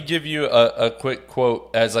 let me give you a quick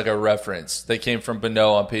quote as like a reference that came from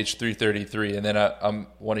Bonneau on page 333, and then I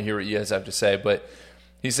want to hear what you guys have to say. But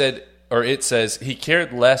he said, or it says, he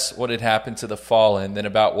cared less what had happened to the fallen than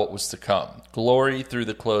about what was to come. Glory through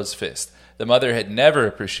the closed fist. The mother had never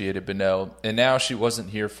appreciated Bonneau, and now she wasn't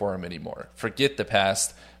here for him anymore. Forget the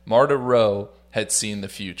past. Marta Rowe had seen the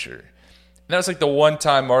future. And that was like the one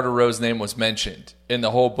time Marta Rowe's name was mentioned in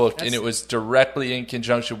the whole book, and it was directly in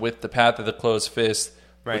conjunction with the Path of the Closed Fist,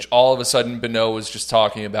 which all of a sudden Bonneau was just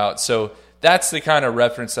talking about. So that's the kind of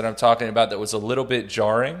reference that I'm talking about that was a little bit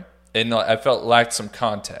jarring, and I felt lacked some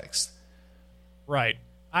context. Right.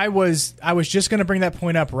 I was just going to bring that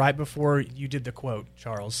point up right before you did the quote,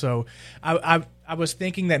 Charles. So I was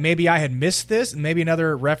thinking that maybe I had missed this, and maybe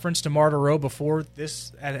another reference to Marta Rowe before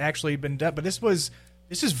this had actually been done. But this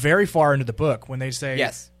is very far into the book when they say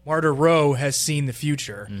Marta Rowe has seen the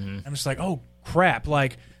future. Mm-hmm. I'm just like, oh crap!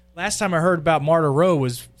 Like last time I heard about Marta Rowe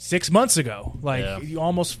was 6 months ago. Like we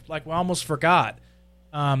almost forgot.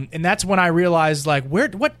 And that's when I realized like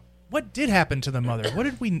what did happen to the mother? What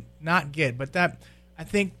did we not get? But I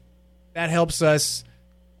think that helps us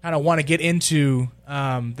kind of want to get into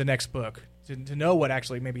the next book to know what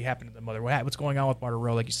actually maybe happened to the mother. What's going on with Marta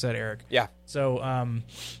Rowe, like you said, Eric. Yeah. So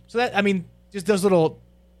that, I mean, just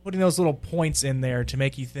putting those little points in there to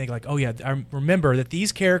make you think like, oh yeah, I remember that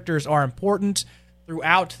these characters are important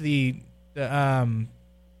throughout the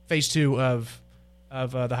phase 2 of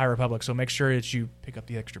the High Republic. So make sure that you pick up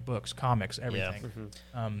the extra books, comics, everything.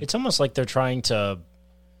 Yeah. Mm-hmm. It's almost like they're trying to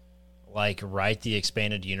like write the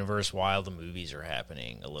expanded universe while the movies are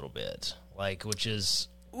happening a little bit, like, which is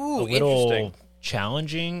a little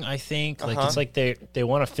challenging, I think. Like it's like they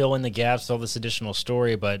want to fill in the gaps with all this additional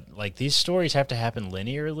story, but like these stories have to happen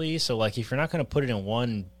linearly. So like if you're not going to put it in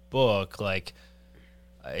one book, like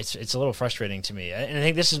it's a little frustrating to me. And I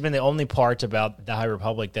think this has been the only part about the High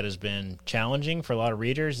Republic that has been challenging for a lot of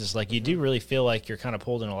readers. Is like you do really feel like you're kind of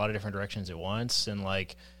pulled in a lot of different directions at once, and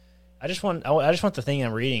like I just want the thing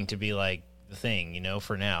I'm reading to be like the thing, you know,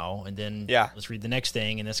 for now, and then let's read the next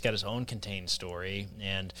thing, and it's got its own contained story.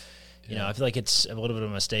 And you know, I feel like it's a little bit of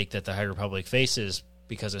a mistake that the High Republic faces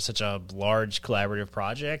because it's such a large collaborative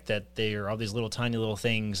project that there are all these little tiny little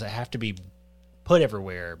things that have to be put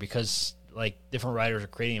everywhere because like different writers are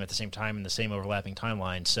creating them at the same time in the same overlapping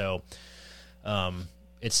timeline. So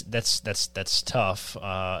that's tough,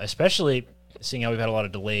 especially seeing how we've had a lot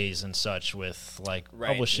of delays and such with like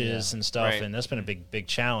publishes and stuff, and that's been a big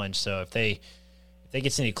challenge. So if they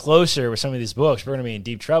get any closer with some of these books, we're going to be in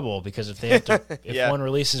deep trouble because if they have to, if one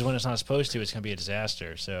releases when it's not supposed to, it's going to be a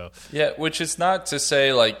disaster. So which is not to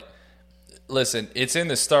say like, listen, it's in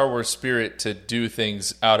the Star Wars spirit to do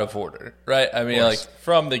things out of order, right? I mean, like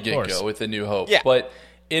from the get-go with A New Hope, but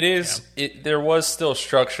it is. There was still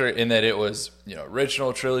structure in that it was, you know,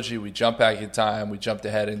 original trilogy. We jump back in time, we jumped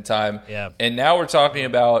ahead in time, and now we're talking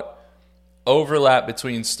about overlap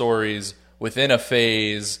between stories within a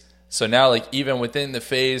phase. So now, like even within the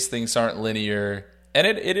phase, things aren't linear, and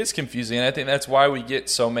it is confusing. And I think that's why we get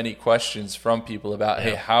so many questions from people about,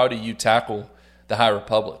 hey, how do you tackle the High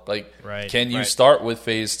Republic? Like, can you start with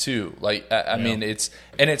phase 2? Like, I mean, it's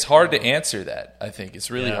hard to answer that. I think it's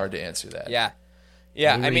really hard to answer that.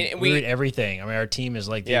 We read everything. I mean, our team is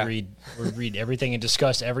like we read everything and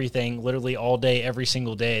discuss everything literally all day, every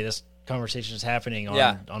single day. This conversation is happening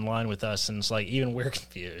online with us, and it's like even we're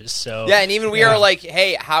confused. So and even we are like,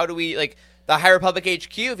 hey, how do we like the High Republic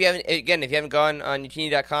HQ? If you haven't gone on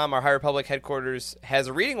Youtini.com, our High Republic headquarters has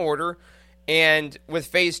a reading order. And with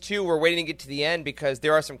phase 2, we're waiting to get to the end because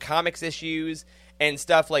there are some comics issues and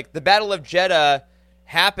stuff like the Battle of Jeddah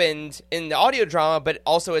happened in the audio drama, but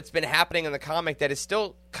also it's been happening in the comic that is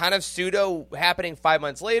still kind of pseudo happening 5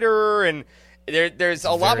 months later. And there's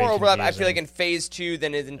a lot more overlap, confusing. I feel like, in phase 2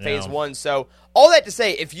 than is in phase 1. So all that to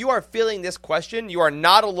say, if you are feeling this question, you are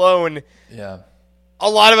not alone. Yeah. A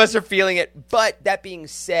lot of us are feeling it. But that being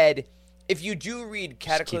said, if you do read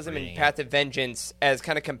Cataclysm and Path of Vengeance as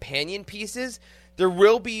kind of companion pieces, there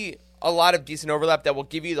will be a lot of decent overlap that will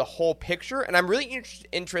give you the whole picture. And I'm really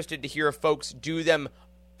interested to hear if folks do them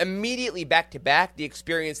immediately back-to-back, the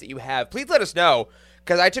experience that you have. Please let us know,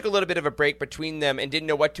 because I took a little bit of a break between them and didn't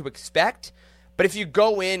know what to expect. But if you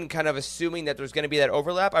go in kind of assuming that there's going to be that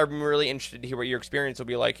overlap, I'm really interested to hear what your experience will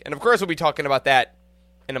be like. And, of course, we'll be talking about that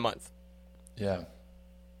in a month. Yeah.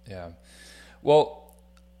 Well,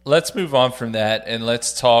 let's move on from that and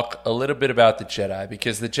let's talk a little bit about the Jedi,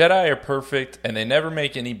 because the Jedi are perfect and they never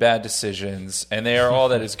make any bad decisions, and they are all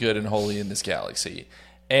that is good and holy in this galaxy.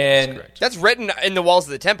 And that's written in the walls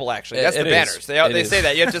of the temple, actually. That's the banners. They say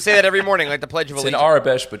that. You have to say that every morning, like the Pledge of It's Allegiance. in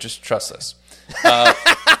Arabesh, but just trust us.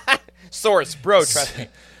 Source, bro, trust me.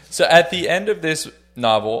 So at the end of this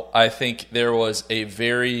novel, I think there was a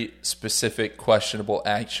very specific questionable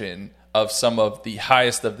action of some of the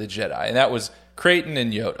highest of the Jedi, and that was Creighton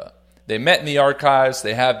and Yoda. They met in the archives.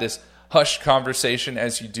 They have this hushed conversation,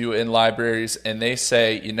 as you do in libraries, and they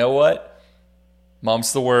say, you know what?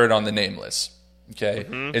 Mum's the word on the nameless. Okay?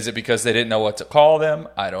 Mm-hmm. Is it because they didn't know what to call them?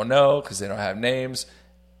 I don't know, because they don't have names.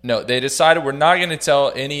 No, they decided we're not going to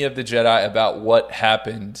tell any of the Jedi about what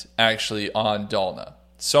happened actually on Dalna.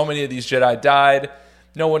 So many of these Jedi died.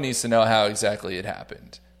 No one needs to know how exactly it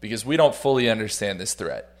happened, because we don't fully understand this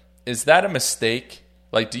threat. Is that a mistake?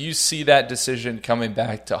 Like, do you see that decision coming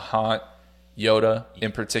back to haunt Yoda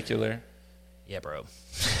in particular? Yeah, bro.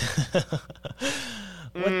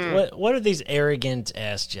 What are these arrogant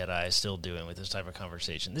ass Jedi still doing with this type of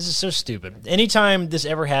conversation? This is so stupid. Anytime this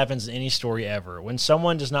ever happens in any story ever, when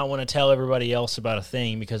someone does not want to tell everybody else about a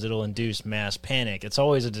thing because it'll induce mass panic, it's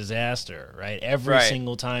always a disaster, right? Every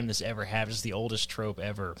single time this ever happens, it's the oldest trope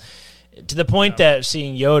ever. To the point that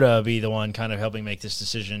seeing Yoda be the one kind of helping make this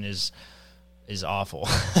decision is awful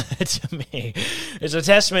to me. It's a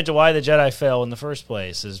testament to why the Jedi fell in the first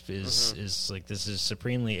place. Is like, this is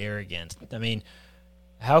supremely arrogant. I mean,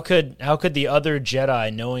 how could the other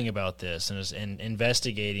Jedi knowing about this and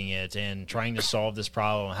investigating it and trying to solve this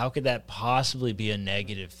problem, how could that possibly be a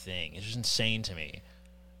negative thing? It's just insane to me.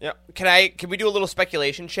 Yeah. Can we do a little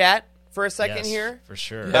speculation chat for a second here? For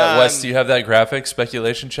sure. Wes, do you have that graphic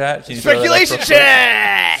speculation chat? Can you speculation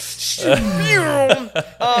chat.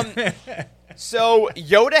 So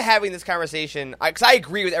Yoda having this conversation, because I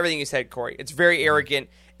agree with everything you said, Corey. It's very arrogant,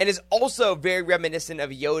 and is also very reminiscent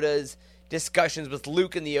of Yoda's discussions with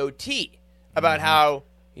Luke in the OT about how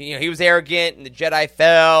he was arrogant and the Jedi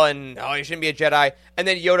fell and he shouldn't be a Jedi, and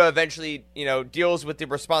then Yoda eventually deals with the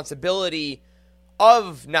responsibility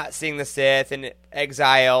of not seeing the Sith and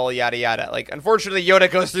exile, yada yada. Like, unfortunately,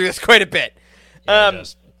 Yoda goes through this quite a bit. Yeah,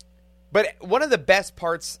 but one of the best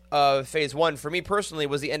parts of Phase 1, for me personally,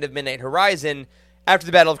 was the end of Midnight Horizon. After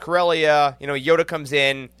the Battle of Corellia, Yoda comes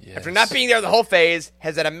in, after not being there the whole phase,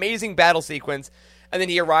 has that amazing battle sequence, and then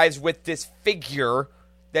he arrives with this figure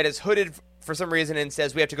that is hooded for some reason and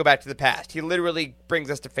says, we have to go back to the past. He literally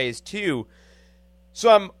brings us to Phase 2.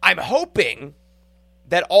 So I'm hoping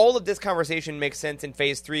that all of this conversation makes sense in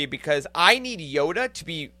Phase 3, because I need Yoda to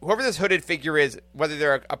be, whoever this hooded figure is, whether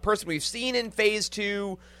they're a person we've seen in Phase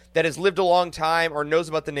 2 that has lived a long time or knows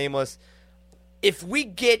about the Nameless, if we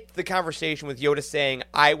get the conversation with Yoda saying,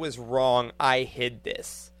 I was wrong, I hid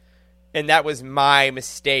this, and that was my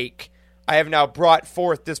mistake, I have now brought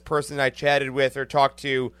forth this person I chatted with or talked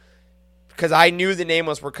to because I knew the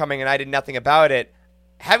Nameless were coming and I did nothing about it,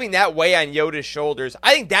 having that weigh on Yoda's shoulders,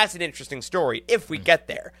 I think that's an interesting story if we get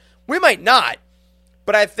there. We might not,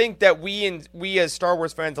 but I think that we as Star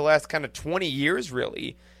Wars fans the last kind of 20 years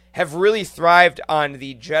really have really thrived on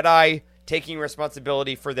the Jedi taking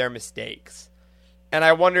responsibility for their mistakes. And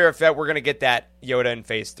I wonder if we're going to get that Yoda in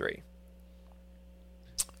Phase 3.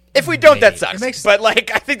 If we don't, that sucks. But I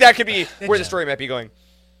think that could be where the story might be going.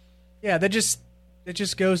 Yeah, that just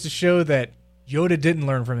goes to show that Yoda didn't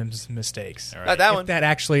learn from his mistakes. Right. Not that one. That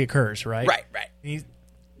actually occurs, right? Right.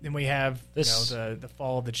 Then we have the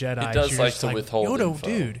fall of the Jedi. He does like to withhold Yoda, info.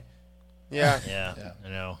 Dude. Yeah. Yeah, I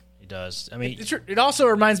know. He does. I mean, it also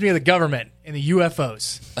reminds me of the government and the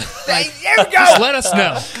UFOs. There we go. Just let us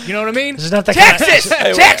know. You know what I mean? this is not the Texas!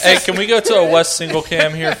 Hey, can we go to a West single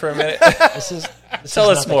cam here for a minute? Tell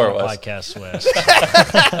us more, Wes. Podcast, Wes.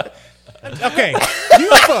 Okay,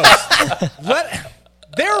 UFOs.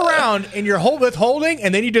 They're around and you're withholding,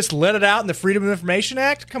 and then you just let it out in the Freedom of Information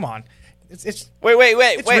Act? Come on. Wait,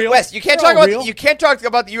 real. Wes! You can't They're talk real. you can't talk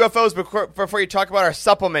about the UFOs before you talk about our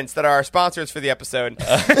supplements that are our sponsors for the episode.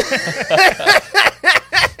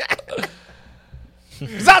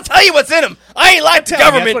 Because I'll tell you what's in them. I ain't like the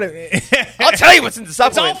government. I'll tell you what's in the It's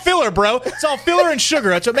all supplements. filler, bro. It's all filler and sugar.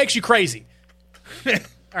 That's what makes you crazy. All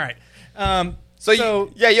right. So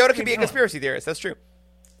Yoda can be a conspiracy theorist. That's true.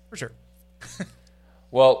 For sure.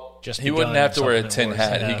 Well, Just he wouldn't have to wear a tin supplement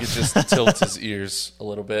hat. works, He yeah. could just tilt his ears a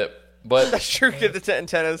little bit. But That's true. Get the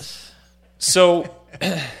antennas. so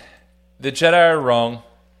the Jedi are wrong.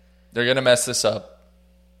 They're going to mess this up.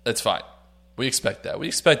 That's fine. We expect that. We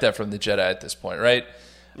expect that from the Jedi at this point, right?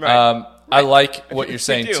 Right. I like what you're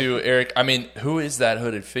saying do. too, Eric. I mean, who is that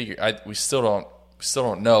hooded figure? We still don't still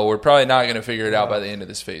don't know. We're probably not going to figure it out by the end of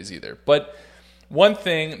this phase either. But one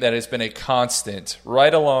thing that has been a constant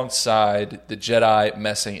right alongside the Jedi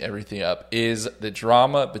messing everything up is the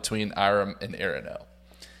drama between Irem and Arano.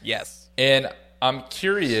 Yes. And I'm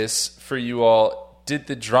curious for you all, did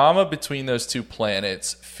the drama between those two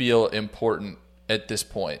planets feel important at this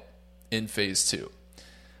point in Phase 2?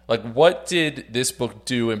 Like, what did this book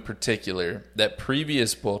do in particular that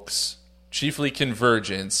previous books, chiefly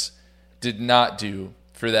Convergence, did not do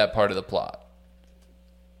for that part of the plot?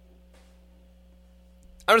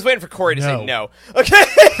 I'm just waiting for Corey to say no. Okay,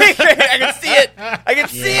 I can see it. I can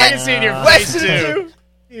see it. I can see it in your face too.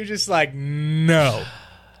 You're just like, no.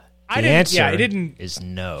 The answer is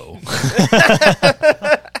no.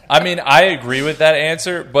 I mean, I agree with that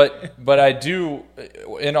answer, but I do,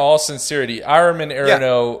 in all sincerity, Irem and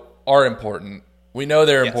Arano are important. We know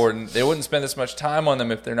they're important. They wouldn't spend this much time on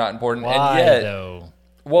them if they're not important. Why, and yet, though?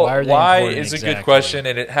 Well, why is a good question,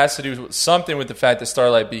 and it has to do with something with the fact that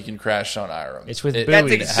Starlight Beacon crashed on Irem. It's with buoys.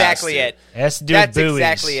 That's exactly it. It has to do with buoys.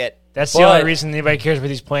 Exactly it. That's the only reason anybody cares about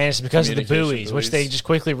these planets is because of the buoys, which they just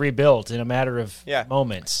quickly rebuilt in a matter of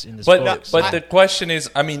moments in this book. But the question is,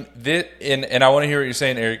 I mean, and I want to hear what you're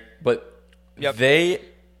saying, Eric, but they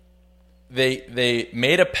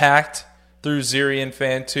made a pact through Zirian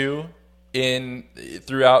Fan 2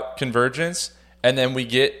 throughout Convergence, and then we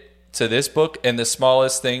get to this book, and the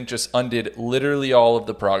smallest thing just undid literally all of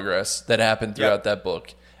the progress that happened throughout that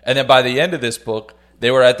book. And then by the end of this book, they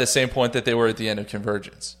were at the same point that they were at the end of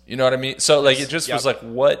Convergence. You know what I mean? So like, it just was like,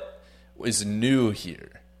 what is new here?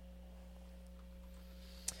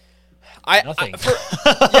 Nothing. I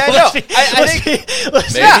think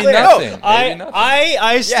maybe nothing.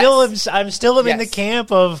 I'm still in the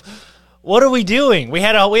camp of, what are we doing? We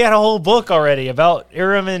had a whole book already about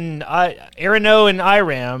Arano and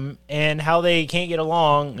Irem and how they can't get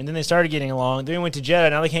along, and then they started getting along. Then we went to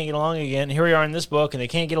Jeddah, now they can't get along again. And here we are in this book, and they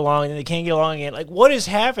can't get along, and then they can't get along again. Like, what is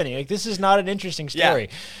happening? Like, this is not an interesting story.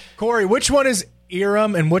 Yeah. Corey, which one is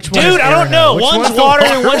Irem and which one is Dude, I don't know. Which one's water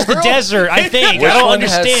and one's the desert, I think. Which I don't one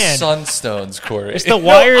understand. has sunstones, Corey? It's the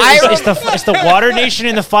wire. It's the water nation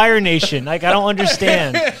and the fire nation. Like, I don't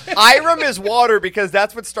understand. Irem is water because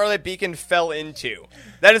that's what Starlight Beacon fell into.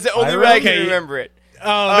 That is the only way I can remember it.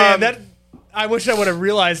 Oh man, I wish I would have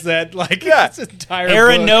realized that. Like, this entire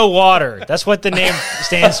book. No water. That's what the name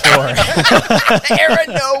stands for.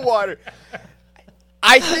 No water.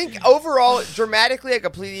 I think overall, dramatically, I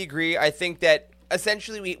completely agree. I think that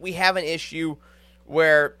essentially we have an issue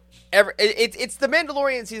where it's the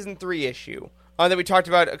Mandalorian Season 3 issue that we talked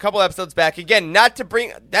about a couple episodes back. Again, not to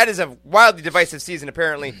bring... That is a wildly divisive season,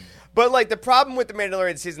 apparently. But, like, the problem with the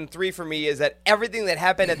Mandalorian Season 3 for me is that everything that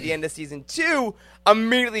happened at the end of Season 2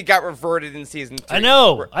 immediately got reverted in Season 3. I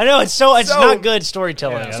know. It's not good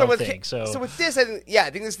storytelling, I don't think. So with this, I think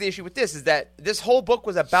this is the issue with this, is that this whole book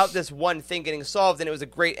was about this one thing getting solved, and it was a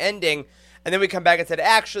great ending, and then we come back and said,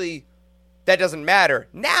 actually, that doesn't matter.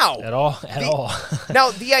 Now... At all.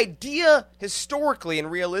 Now, the idea, historically and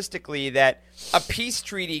realistically, that a peace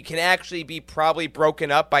treaty can actually be probably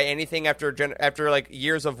broken up by anything after like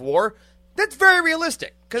years of war, that's very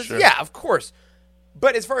realistic. Because, of course.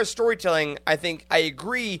 But as far as storytelling, I think I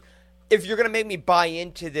agree. If you're going to make me buy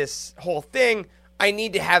into this whole thing, I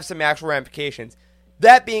need to have some actual ramifications.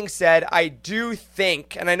 That being said, I do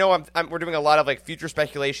think, and I know we're doing a lot of like future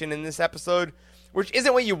speculation in this episode, which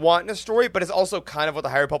isn't what you want in a story, but it's also kind of what the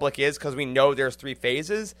High Republic is, because we know there's 3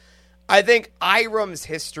 phases. I think Irem's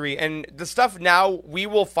history and the stuff now we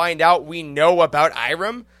will find out we know about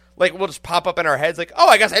Irem, like, will just pop up in our heads, like, oh,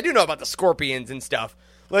 I guess I do know about the Scorpions and stuff.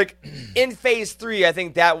 Like, in Phase 3, I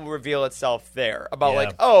think that will reveal itself there. About,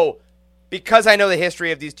 like, oh, because I know the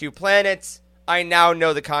history of these 2 planets, I now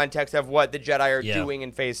know the context of what the Jedi are doing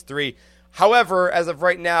in Phase 3. However, as of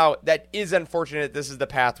right now, that is unfortunate. This is the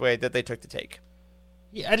pathway that they took to take.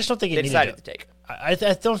 Yeah, I just don't think they decided to take. I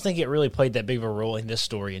don't think it really played that big of a role in this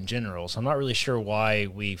story in general, so I'm not really sure why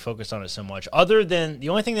we focused on it so much. Other than the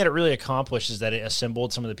only thing that it really accomplished is that it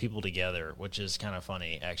assembled some of the people together, which is kind of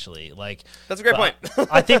funny, actually. Like, that's a great point.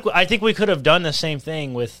 I think we could have done the same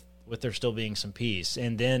thing with there still being some peace,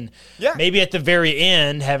 and then maybe at the very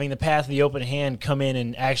end, having the Path of the Open Hand come in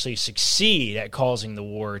and actually succeed at causing the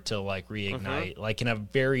war to like reignite, like in a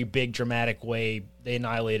very big dramatic way. They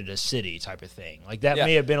annihilated a city, type of thing. Like that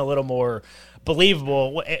may have been a little more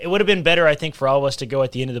believable. It would have been better, I think, for all of us to go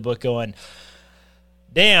at the end of the book going,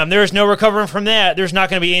 damn, there's no recovering from that. There's not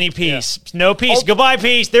going to be any peace. No peace. Goodbye,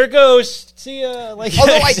 peace. There it goes. See ya. Like,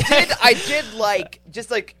 although I did like, just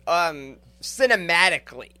like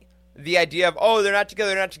cinematically, the idea of, oh, they're not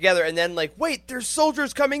together, and then like, wait, there's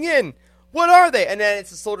soldiers coming in. What are they? And then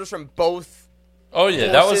it's the soldiers from both Oh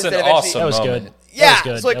yeah, that was an awesome That was moment. good. Yeah, that was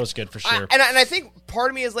good. so, like, that was good for sure. And I think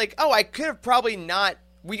part of me is like, oh, I could have probably not.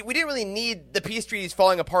 We didn't really need the peace treaties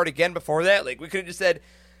falling apart again before that. Like, we could have just said,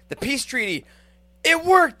 the peace treaty, it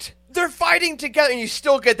worked. They're fighting together, and you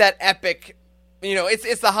still get that epic.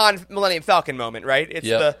 It's the Han Millennium Falcon moment, right?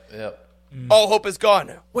 It's all hope is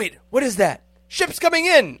gone. Wait, what is that? Ship's coming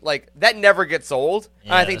in. Like, that never gets old.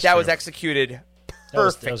 Yeah, I think that's that true. was executed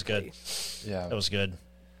perfectly. That was good. Yeah. That was good.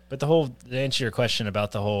 But to answer your question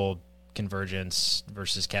about the whole Convergence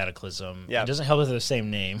versus Cataclysm, Yeah. it doesn't help that they're the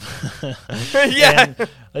same name. Yeah. And,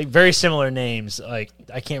 like, very similar names. Like,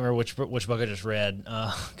 I can't remember which book I just read,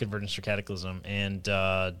 Convergence or Cataclysm, and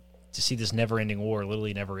to see this never-ending war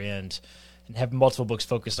literally never end and have multiple books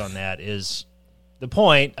focused on that is the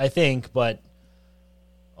point, I think, but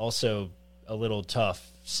also a little tough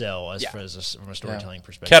sell from a storytelling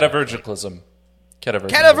perspective. Catavergicalism.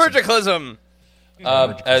 Catavergicalism.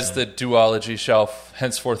 As the duology shall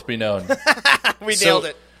henceforth be known. We nailed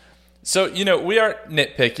it. So, we are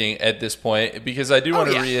nitpicking at this point because I do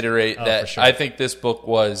want to reiterate that sure. I think this book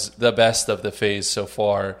was the best of the phase so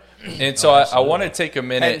far. And so I want to take a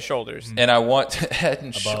minute. Head and shoulders. And I want head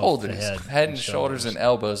and Above shoulders. the Head and shoulders and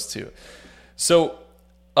elbows too. So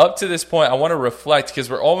up to this point, I want to reflect because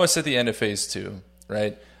we're almost at the end of phase 2,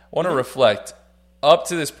 right? I want to reflect. Up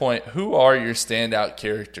to this point, who are your standout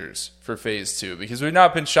characters for Phase 2? Because we've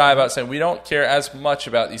not been shy about saying we don't care as much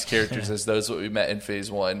about these characters as those that we met in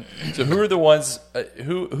Phase 1. So who are the ones,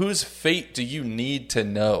 whose fate do you need to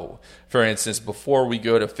know, for instance, before we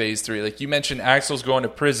go to Phase 3? Like you mentioned, Axel's going to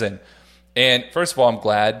prison. And first of all, I'm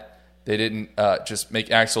glad they didn't just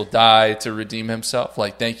make Axel die to redeem himself.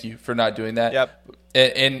 Like, thank you for not doing that. Yep.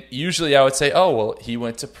 And usually I would say, oh, well, he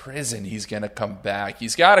went to prison. He's going to come back.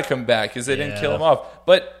 He's got to come back because they didn't kill him off.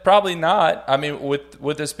 But probably not. I mean,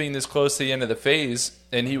 with this being this close to the end of the phase,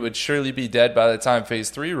 and he would surely be dead by the time Phase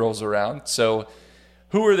 3 rolls around. So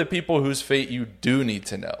who are the people whose fate you do need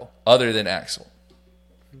to know other than Axel?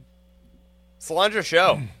 Solandra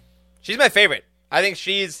Show. She's my favorite. I think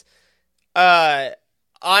she's, honestly,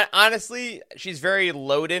 she's very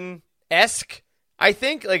Loden-esque. I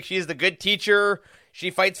think, like, she's the good teacher. She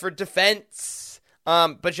fights for defense.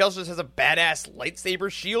 But she also just has a badass lightsaber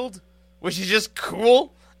shield, which is just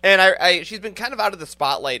cool. And she's been kind of out of the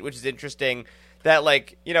spotlight, which is interesting. That,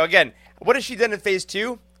 like, again, what has she done in Phase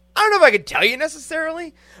 2? I don't know if I could tell you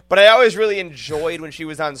necessarily, but I always really enjoyed when she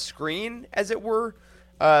was on screen, as it were.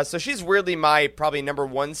 So she's weirdly my probably number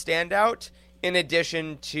one standout, in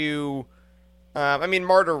addition to,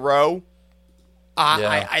 Martyr Rowe.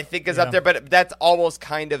 I think is up there, but that's almost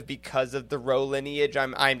kind of because of the Rowe lineage.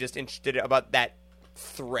 I'm just interested about that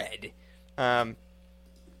thread. But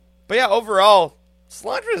yeah, overall,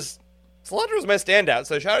 Solandra's my standout.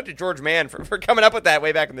 So shout out to George Mann for coming up with that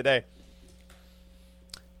way back in the day.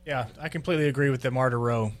 Yeah, I completely agree with the Martyr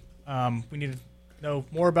Rowe. We need to know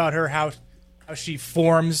more about her, how she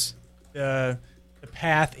forms the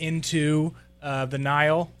path into the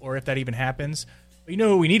Nile, or if that even happens. But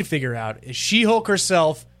who we need to figure out is She-Hulk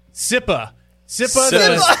herself, Sippa. Sippa's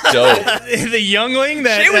dope. The youngling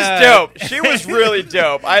that she was dope. She was really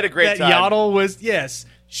dope. I had a great that time. Yaddle was, yes.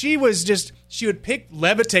 She would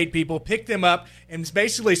levitate people, pick them up, and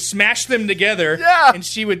basically smash them together. Yeah. And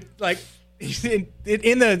she would, like, in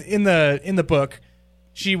the book,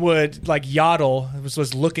 she would, like, Yaddle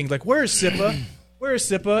was looking like, where is Sippa? Where is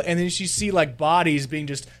Sippa? And then she see, like, bodies being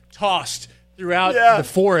just tossed throughout the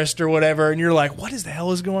forest or whatever, and you're like, what is the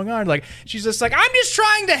hell is going on? Like, she's just like, I'm just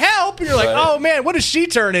trying to help, and you're like, oh man, what does she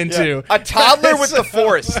turn into? A toddler with the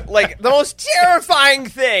Force. Like, the most terrifying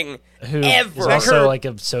thing ever. Is also like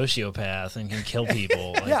a sociopath and can kill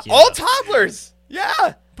people. Like, all toddlers.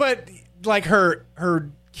 Yeah. But, like, her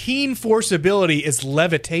keen force ability is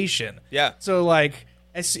levitation. Yeah. So, like,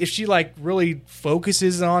 if she, like, really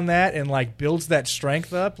focuses on that and, like, builds that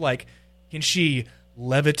strength up, like, can she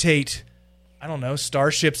levitate, I don't know,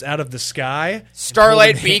 starships out of the sky?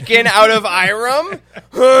 Starlight Beacon out of Irem?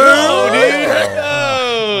 Oh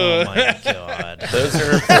my god. Those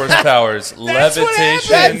are her force powers.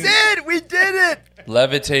 Levitation. That's it. We did it.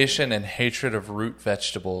 Levitation and hatred of root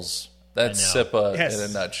vegetables. That's Sippa Yes. in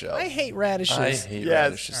a nutshell. I hate radishes. I hate Yes.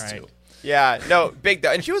 radishes All right. too. Yeah. No, big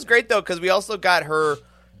though. And she was great, though, because we also got her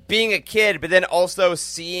being a kid, but then also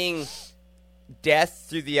seeing death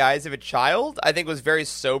through the eyes of a child, I think was very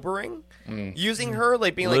sobering. Using her,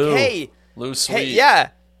 like, being Lou. like, hey, Sweet.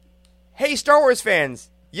 hey, Star Wars fans,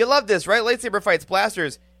 you love this, right? Lightsaber fights,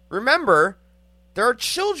 blasters. Remember, there are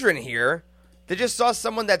children here that just saw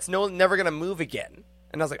someone that's never going to move again.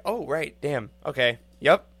 And I was like, oh, right, damn, okay,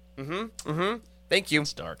 yep, thank you.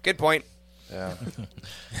 Dark. Good point. Yeah.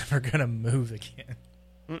 Never gonna move again.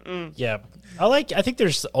 Yeah, I think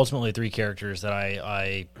there's ultimately 3 characters that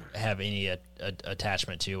I have any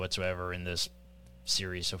attachment to whatsoever in this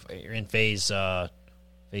series. So in phase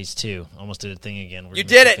 2, almost did a thing again. You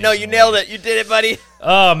did it! No, you nailed it. You did it, buddy.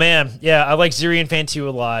 Oh man, yeah, I like Ziri and Fan 2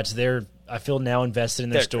 a lot. I feel now invested in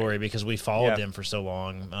their story because we followed them for so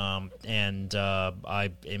long, and I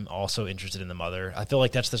am also interested in the mother. I feel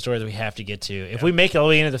like that's the story that we have to get to. If we make it all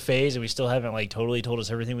the way into the phase and we still haven't like totally told us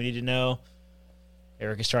everything we need to know,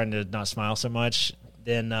 Eric is trying to not smile so much,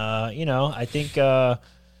 then, I think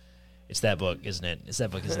it's that book, isn't it? It's that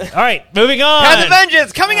book, isn't it? All right, moving on. Path of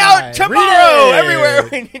Vengeance coming out tomorrow everywhere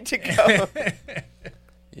we need to go.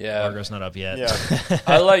 Yeah. Margot's not up yet. Yeah.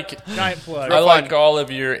 I like all of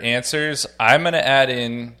your answers. I'm going to add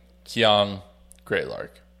in Kyung Greylark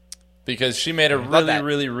because she made a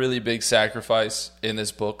really, really big sacrifice in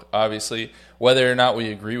this book, obviously. Whether or not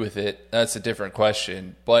we agree with it, that's a different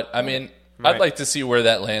question. But, I mean... I'd like to see where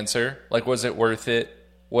that lands her. Like, was it worth it?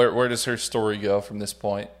 Where does her story go from this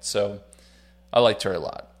point? So, I liked her a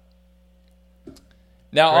lot.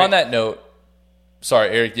 Now, on that note, sorry,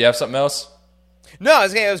 Eric, do you have something else? No,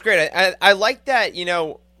 it was great. I like that,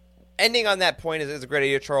 ending on that point is a great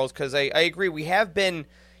idea, Charles, because I agree. We have been,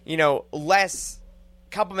 less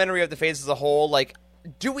complimentary of the phase as a whole. Like,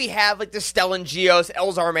 do we have, like, the Stellan Geos,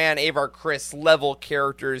 Elzarman, Avar Chris level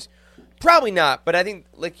characters? Probably not, but I think,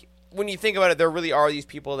 like... when you think about it, there really are these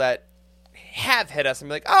people that have hit us and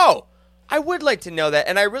be like, oh, I would like to know that.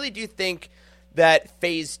 And I really do think that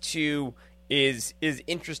Phase 2 is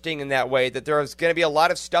interesting in that way, that there's going to be a lot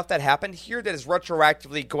of stuff that happened here that is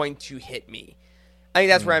retroactively going to hit me. I think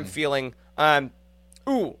that's where I'm feeling. Sorry,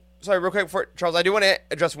 real quick, Charles, I do want to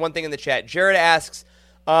address one thing in the chat. Jared asks,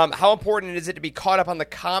 how important is it to be caught up on the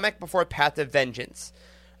comic before Path of Vengeance?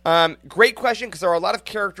 Great question, because there are a lot of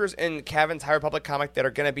characters in Cavan's High Republic comic that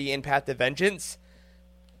are going to be in Path of Vengeance.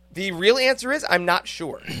 The real answer is I'm not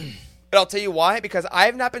sure. But I'll tell you why, because I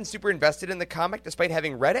have not been super invested in the comic despite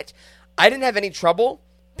having read it. I didn't have any trouble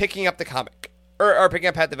picking up the comic, or picking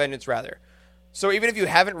up Path of Vengeance, rather. So even if you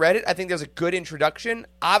haven't read it, I think there's a good introduction.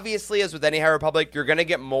 Obviously, as with any High Republic, you're going to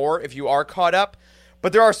get more if you are caught up.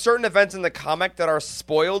 But there are certain events in the comic that are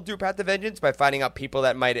spoiled through Path of Vengeance by finding out people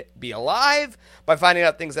that might be alive, by finding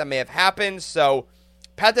out things that may have happened. So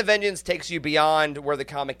Path of Vengeance takes you beyond where the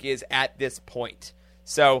comic is at this point.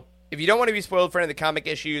 So if you don't want to be spoiled for any of the comic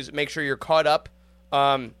issues, make sure you're caught up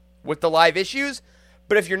with the live issues.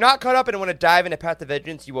 But if you're not caught up and want to dive into Path of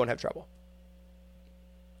Vengeance, you won't have trouble.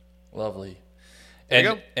 Lovely.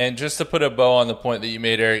 And just to put a bow on the point that you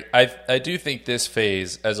made, Eric, I do think this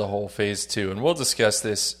phase as a whole, phase 2, and we'll discuss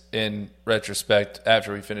this in retrospect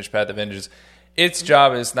after we finish Path of Vengeance, its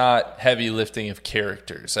job is not heavy lifting of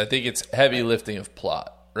characters. I think it's heavy lifting of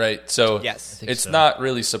plot, right? So it's not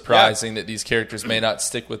really surprising that these characters may not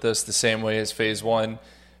stick with us the same way as phase 1.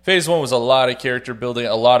 Phase 1 was a lot of character building,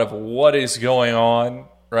 a lot of what is going on,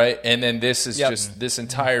 right? And then this is just, this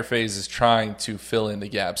entire phase is trying to fill in the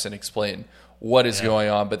gaps and explain what is going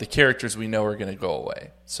on, but the characters we know are going to go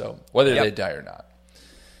away. So whether they die or not,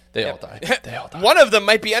 they all die. They all die. One of them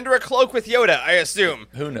might be under a cloak with Yoda, I assume.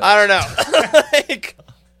 Who knows? I don't know. Like,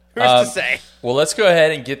 who's to say? Well, let's go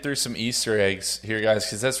ahead and get through some Easter eggs here, guys,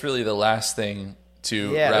 because that's really the last thing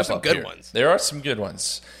to wrap there's some up good here. ones. There are some good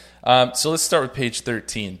ones. So let's start with page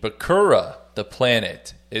 13. Bakura, the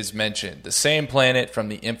planet, is mentioned. The same planet from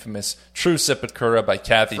the infamous True Sepultura by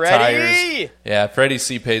Kathy Tyers. Yeah, Freddie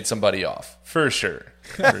C. paid somebody off. For sure.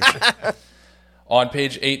 On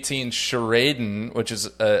page 18, Sharaden, which is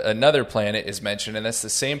another planet, is mentioned, and that's the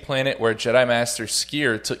same planet where Jedi Master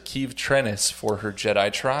Skier took Keeve Trennis for her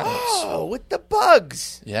Jedi trials. Oh, with the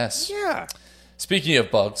bugs. Yes. Yeah. Speaking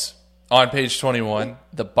of bugs, on page 21,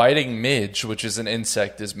 the biting midge, which is an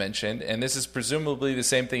insect, is mentioned, and this is presumably the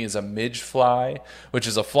same thing as a midge fly, which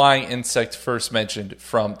is a flying insect first mentioned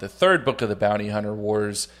from the third book of the Bounty Hunter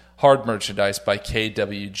Wars, Hard Merchandise by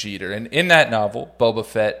K.W. Jeter. And in that novel, Boba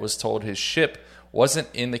Fett was told his ship wasn't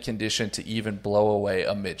in the condition to even blow away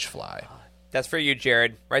a midge fly. That's for you,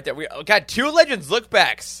 Jared. Right there. We got 2 Legends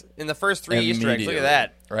lookbacks in the first 3 Easter eggs. Look at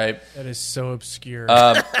that. Right? That is so obscure.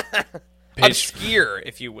 Obscure,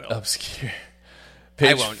 if you will. Obscure.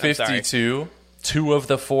 Page 52. 2 of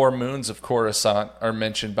the 4 moons of Coruscant are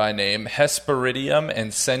mentioned by name, Hesperidium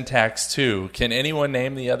and Syntax 2. Can anyone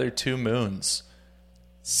name the other 2 moons?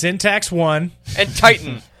 Syntax 1. And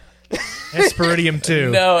Titan. Hesperidium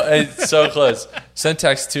 2. No, it's so close.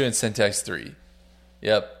 Syntax 2 and Syntax 3.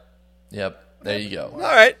 Yep. There you go. All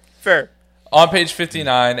right. Fair. On page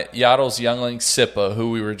 59, Yaddle's youngling Sippa,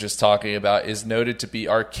 who we were just talking about, is noted to be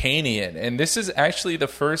Arcanian. And this is actually the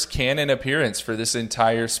first canon appearance for this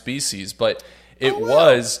entire species, but it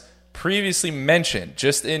was previously mentioned,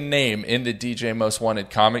 just in name, in the DJ Most Wanted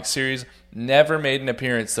comic series. Never made an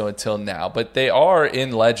appearance, though, until now. But they are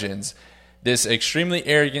in Legends. This extremely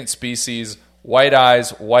arrogant species, white eyes,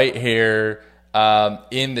 white hair,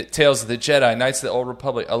 in the Tales of the Jedi, Knights of the Old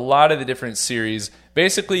Republic, a lot of the different series.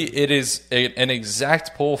 Basically, it is an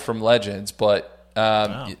exact pull from Legends, but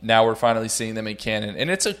now we're finally seeing them in canon, and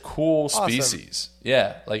it's a cool species.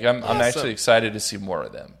 Yeah, like I'm actually excited to see more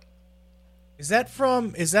of them. Is that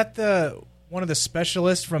the one of the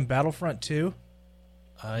specialists from Battlefront 2?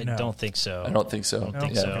 I don't think so. I don't think so.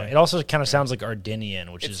 Okay. It also kind of sounds like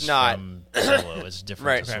Ardenian, which is not. from Solo. It's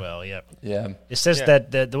different as well. Yeah. Yeah. It says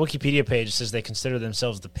that the Wikipedia page says they consider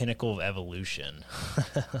themselves the pinnacle of evolution.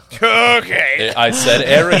 Okay. I said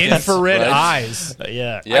arrogance. Infrared right? eyes.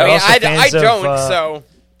 Yeah. Yeah. I mean, Also I fans don't, of, so.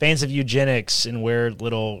 Fans of eugenics and wear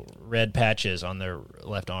little red patches on their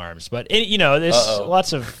left arms. But, there's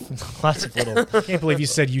lots of little... I can't believe you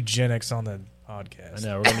said eugenics on the podcast. I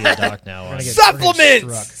know, we're going to be a doc now.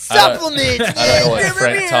 Supplements! I don't know what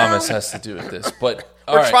Frank Thomas has to do with this, but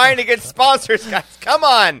We're trying to get sponsors, guys. Come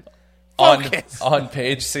on. On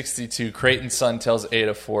page 62, Creighton's son tells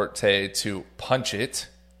Ada Forte to punch it.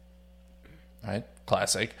 Right?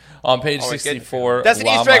 Classic. On page 64, that's an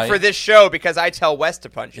Easter egg for this show because I tell Wes to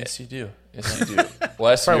punch it. Yes, you do. Yes, you do.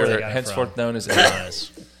 Wes, you're henceforth known as Ada.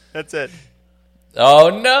 That's it. Oh,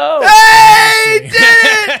 no! Hey, did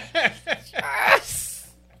it! Yes!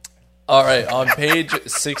 All right, on page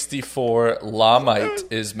 64, Lamite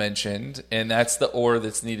is mentioned, and that's the ore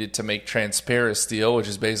that's needed to make Transparasteel, which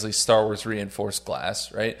is basically Star Wars reinforced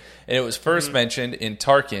glass, right? And it was first mentioned in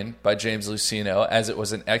Tarkin by James Luceno, as it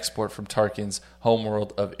was an export from Tarkin's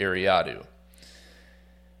homeworld of Eriadu.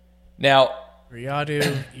 Now...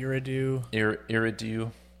 Iridu.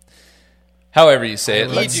 However you say it,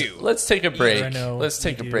 let's take a break. Let's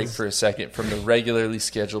take a break for a second from the regularly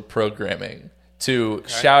scheduled programming to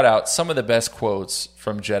shout out some of the best quotes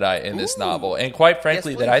from Jedi in this novel. And quite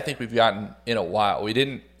frankly, that I think we've gotten in a while. We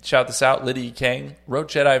didn't shout this out. Lydia Kang wrote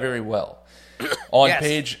Jedi very well. On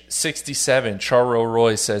page 67, Charo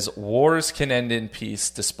Roy says, "Wars can end in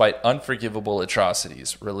peace despite unforgivable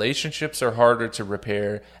atrocities. Relationships are harder to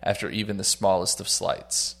repair after even the smallest of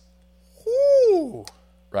slights." Ooh.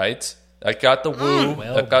 Right? I got the woo.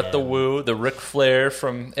 The woo. The Ric Flair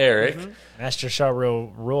from Eric. Mm-hmm. Master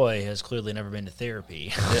Charo Roy has clearly never been to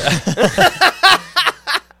therapy.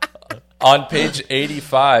 On page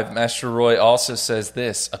 85, Master Roy also says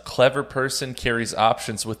this: "A clever person carries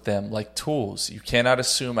options with them like tools. You cannot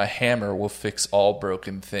assume a hammer will fix all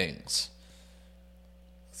broken things."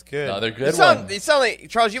 That's good. Another good one. It sounds like,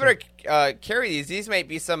 Charles, you better carry these. These might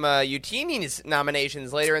be some Youtini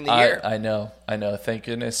nominations later in the year. I know. Thank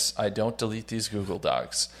goodness I don't delete these Google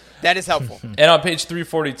Docs. That is helpful. And on page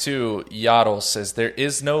 342, Yaddle says, "There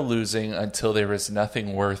is no losing until there is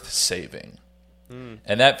nothing worth saving."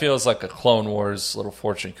 And that feels like a Clone Wars little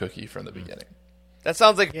fortune cookie from the beginning. That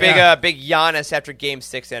sounds like big Giannis after Game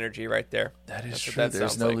 6 energy right there. That's true.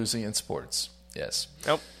 There's no losing in sports. Yes.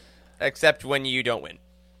 Nope. Except when you don't win.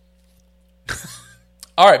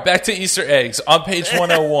 All right, back to Easter eggs. On page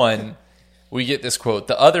 101, we get this quote: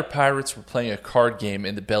 "The other pirates were playing a card game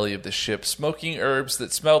in the belly of the ship, smoking herbs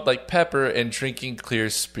that smelled like pepper and drinking clear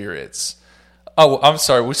spirits." Oh, I'm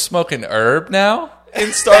sorry. We're smoking herb now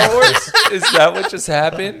in Star Wars? Is that what just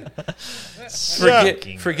happened?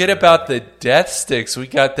 Forget about the death sticks. We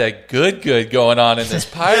got that good going on in this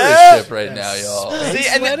pirate ship right now, y'all. See,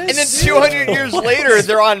 and then 200 years later,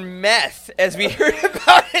 they're on meth, as we heard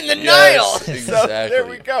about in the Nile. Exactly. So there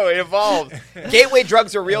we go. It evolved. Gateway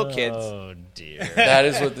drugs are real, kids. Oh, dear. That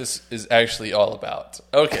is what this is actually all about.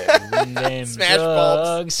 Okay. Smash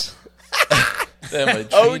bulbs. Them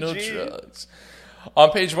adrenal drugs.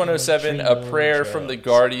 On page 107, a prayer from the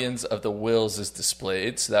Guardians of the Wills is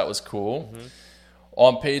displayed, so that was cool. Mm-hmm.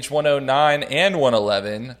 On page 109 and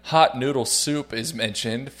 111, hot noodle soup is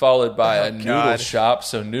mentioned, followed by a noodle shop,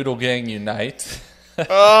 so Noodle Gang unite.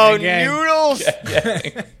 Oh, noodles!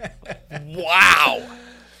 Wow.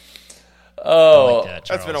 Oh,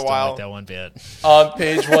 that's been a while. Like that one bit. On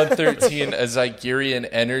page 113, a Zygerian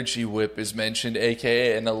energy whip is mentioned,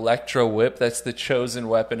 a.k.a. an electro whip. That's the chosen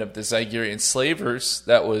weapon of the Zygerian slavers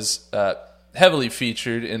that was heavily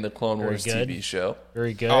featured in the Clone Wars TV show.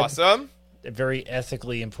 Very good. Awesome. A very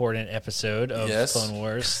ethically important episode of Clone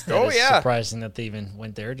Wars. That is surprising that they even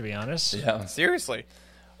went there, to be honest. Yeah. Seriously.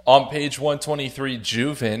 On page 123,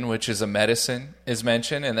 Juven, which is a medicine, is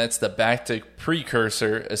mentioned, and that's the Bactic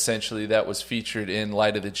precursor, essentially, that was featured in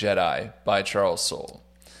Light of the Jedi by Charles Soule.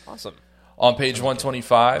 Awesome. On page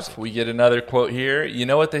 125, we get another quote here. You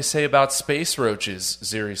know what they say about space roaches,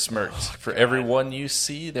 Ziri smirked. For every one you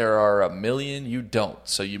see, there are 1,000,000 you don't,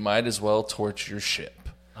 so you might as well torch your ship.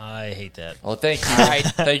 I hate that. Well, thank you.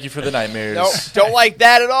 Thank you for the nightmares. No, don't like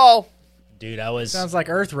that at all. Dude, Sounds like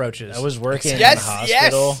earth roaches. I was working in a Yes,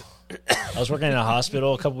 hospital. I was working in a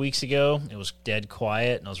hospital a couple weeks ago. It was dead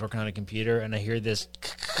quiet, and I was working on a computer, and I hear this,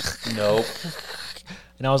 Nope.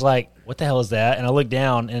 and I was like, "What the hell is that?" And I looked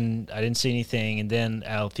down, and I didn't see anything. And then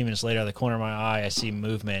a few minutes later, out of the corner of my eye, I see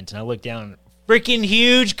movement, and I look down, freaking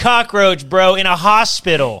huge cockroach, bro, in a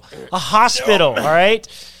hospital. A hospital, all right?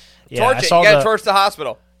 Yeah, Torch it. You gotta torch the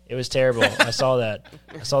hospital. It was terrible. I saw that.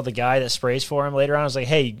 I saw the guy that sprays for him later on. I was like,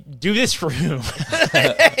 "Hey, do this for him."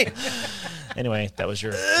 Anyway, that was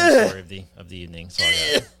your story of the evening. So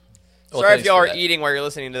Sorry if y'all are eating while you're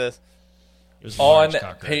listening to this. it was a On large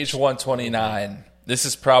cockroach. page 129, this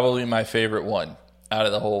is probably my favorite one out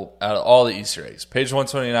of all the Easter eggs. Page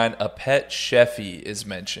 129, a pet Sheffy is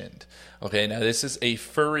mentioned. Okay, now this is a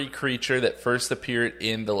furry creature that first appeared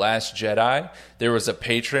in The Last Jedi. There was a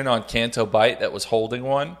patron on Canto Bight that was holding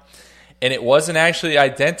one, and it wasn't actually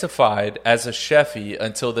identified as a Sheffy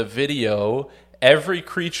until the video Every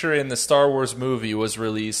Creature in the Star Wars Movie was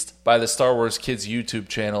released by the Star Wars Kids YouTube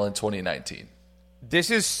channel in 2019.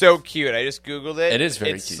 This is so cute. I just Googled it. It is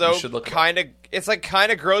very it's cute. So You should look it up. It's like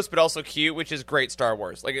kind of gross, but also cute, which is great Star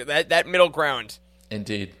Wars. Like that middle ground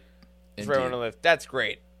Indeed. is where I want to live. That's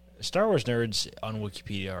great. Star Wars nerds on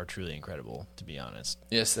Wikipedia are truly incredible, to be honest.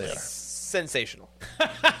 Yes, they are. Sensational.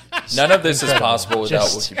 None of this is possible without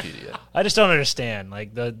Just- Wikipedia. I just don't understand.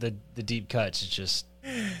 Like the deep cuts, it's just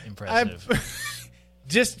impressive.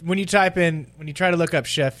 Just when you try to look up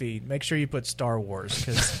Sheffy, make sure you put Star Wars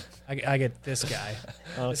because I get this guy.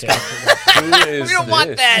 Okay. Who is We don't this?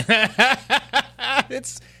 want that.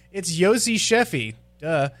 It's Yossi Sheffy.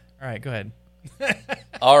 Duh. All right, go ahead.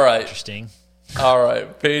 All right. Interesting. All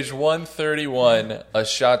right. Page 131, a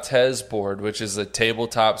Chattez board, which is a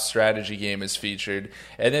tabletop strategy game, is featured.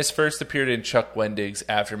 And this first appeared in Chuck Wendig's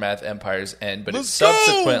Aftermath Empire's End, but it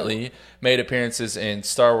subsequently made appearances in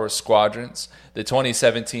Star Wars Squadrons, the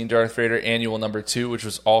 2017 Darth Vader Annual Number 2, which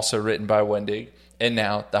was also written by Wendig, and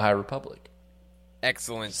now the High Republic.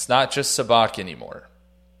 Excellent. It's not just Sabacc anymore.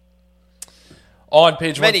 On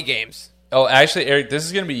page Many games. Oh, actually, Eric, this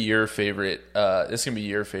is going to be your favorite. This is going to be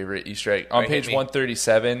your favorite Easter egg. On page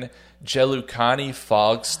 137, Jelukani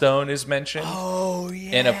Fogstone is mentioned. Oh,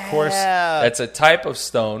 yeah. And, of course, that's a type of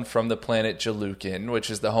stone from the planet Jelucan, which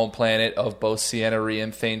is the home planet of both Sienna Rhee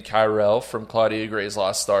and Thane Kyrell from Claudia Gray's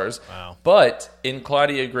Lost Stars. Wow. But in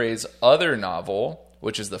Claudia Gray's other novel,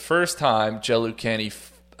 which is the first time Jelukani,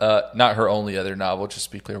 not her only other novel, just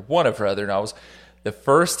to be clear, one of her other novels, the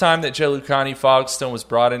first time that Jelukani Fogstone was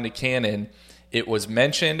brought into canon, it was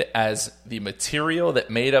mentioned as the material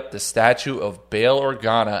that made up the statue of Bail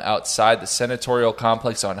Organa outside the senatorial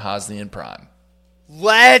complex on Hosnian Prime.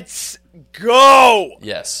 Let's go.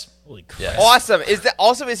 Yes. Holy crap. Yes.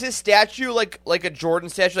 Awesome. Is his statue like a Jordan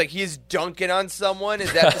statue? Like he's dunking on someone?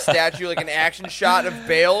 Is that the statue? Like an action shot of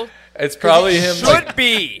Bale? It's probably him. Should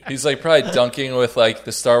be. He's like probably dunking with like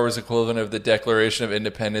the Star Wars equivalent of the Declaration of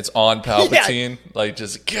Independence on Palpatine. Like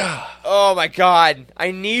just gah. Oh my god.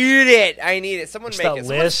 I need it. Someone make it.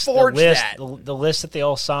 Someone forge that. The list that they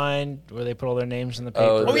all signed, where they put all their names in the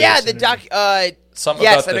paper. Oh yeah, the doc. Something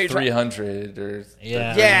yes, about I know the you're 300 or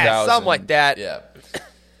Yeah. 3,000. something like that. Yeah.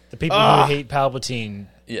 The people who hate Palpatine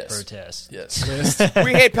Yes. protest. Yes.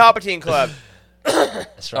 We hate Palpatine Club.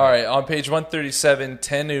 That's right. All right, on page 137,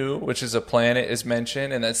 Tennu, which is a planet, is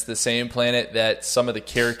mentioned, and that's the same planet that some of the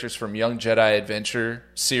characters from Young Jedi Adventure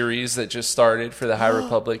series that just started for the High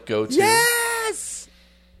Republic go to. Yes.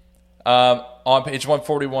 On page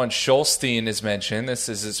 141, Schulstein is mentioned. This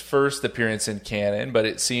is his first appearance in canon, but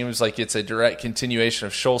it seems like it's a direct continuation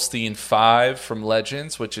of Schulstein 5 from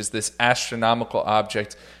Legends, which is this astronomical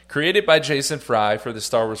object created by Jason Fry for the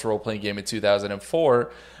Star Wars role-playing game in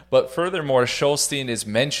 2004. But furthermore, Schulstein is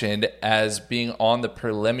mentioned as being on the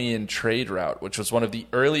Perlemian trade route, which was one of the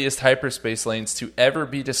earliest hyperspace lanes to ever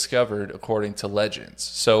be discovered, according to Legends.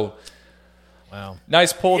 So, Wow.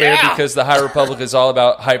 nice pull there because the High Republic is all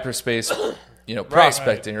about hyperspace,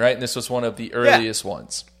 prospecting, right? And this was one of the earliest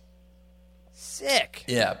ones. Sick.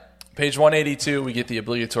 Yeah. Page 182, we get the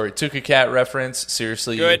obligatory Tuca Cat reference.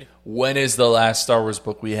 Seriously, Good. When is the last Star Wars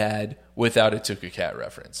book we had without a Tuca Cat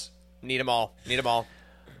reference? Need them all.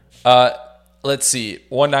 Let's see.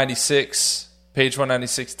 196, Page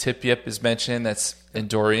 196, Tip Yip is mentioned. That's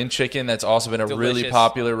Endorian chicken. That's also been a really Delicious.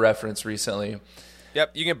 popular reference recently.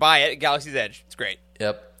 Yep, you can buy it at Galaxy's Edge. It's great.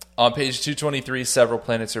 Yep. On page 223, several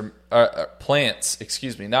plants,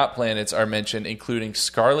 not planets, are mentioned, including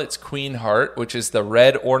Scarlet's Queen Heart, which is the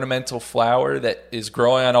red ornamental flower that is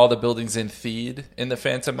growing on all the buildings in Theed in the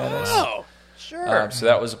Phantom Menace. Oh, sure. So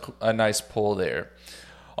that was a nice pull there.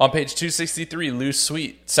 On page 263, Loose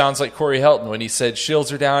Sweet. Sounds like Corey Helton when he said,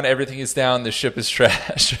 shields are down, everything is down, the ship is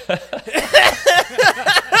trash.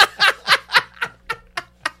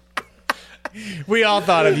 We all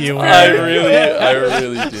thought of you. I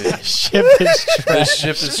really did. Ship is The trash.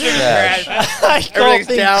 ship is trash. I call Everything's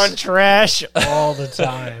things down. trash all the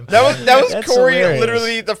time. That was That's Corey. hilarious.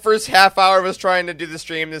 Literally, the first half hour was trying to do the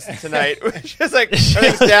stream tonight. Just like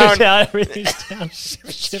everything's down. Everything's down. Ship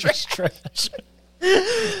is trash.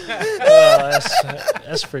 Oh,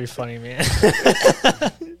 that's pretty funny, man.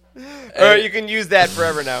 All right, you can use that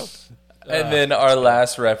forever now. And then our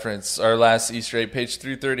last reference, our last Easter egg, page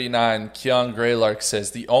 339, Keon Greylark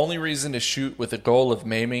says, the only reason to shoot with the goal of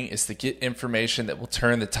maiming is to get information that will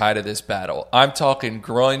turn the tide of this battle. I'm talking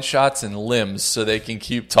groin shots and limbs so they can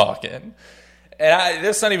keep talking. And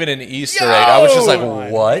that's not even an Easter egg. I was just like,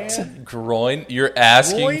 what? Man. Groin? You're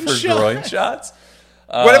asking for groin shots?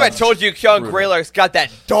 What if I told you Keon Greylark's got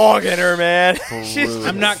that dog in her, man?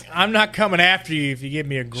 I'm not coming after you if you give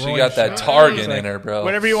me a groin. She got that target in her, bro.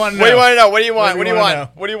 Whatever you want to know. What do you want to know? What do you want? What do you want?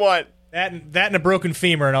 What do you want? That and a broken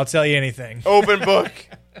femur, and I'll tell you anything. Open book.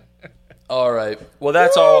 All right. Well,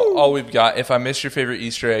 that's all we've got. If I missed your favorite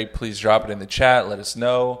Easter egg, please drop it in the chat. Let us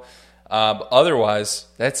know. Otherwise,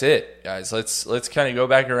 that's it, guys. Let's kind of go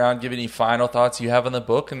back around, give any final thoughts you have on the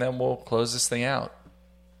book, and then we'll close this thing out.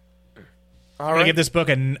 I'm going to give this book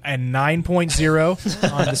a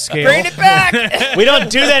 9.0 on the scale. Bring it back! We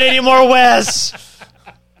don't do that anymore, Wes.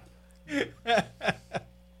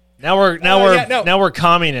 Now we're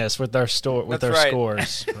communists with our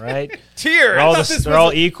scores, right? Tiers. They're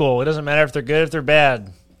all equal. It doesn't matter if they're good, if they're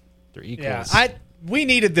bad. They're equals. Yeah, we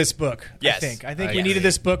needed this book. Yes. I think we needed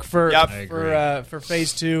this book for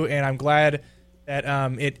phase 2, and I'm glad that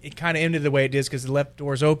it kind of ended the way it did because it left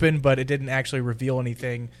doors open, but it didn't actually reveal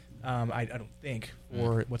anything. I don't think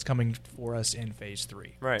for what's coming for us in phase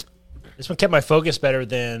 3. Right. This one kept my focus better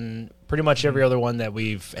than pretty much every other one that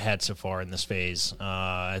we've had so far in this phase.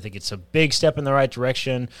 I think it's a big step in the right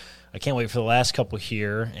direction. I can't wait for the last couple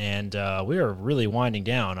here, and we are really winding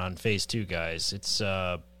down on phase 2, guys. It's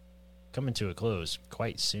coming to a close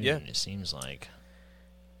quite soon, it seems like.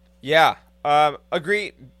 Yeah.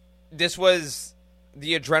 Agree. This was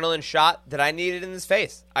the adrenaline shot that I needed in this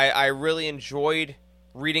phase. I really enjoyed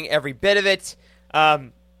reading every bit of it.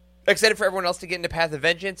 Excited for everyone else to get into Path of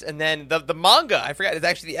Vengeance. And then the manga, I forgot, it's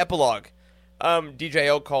actually the epilogue.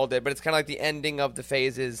 DJO called it, but it's kind of like the ending of the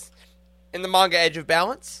phases in the manga Edge of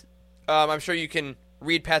Balance. I'm sure you can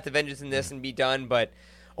read Path of Vengeance in this and be done, but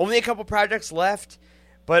only a couple projects left.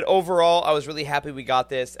 But overall, I was really happy we got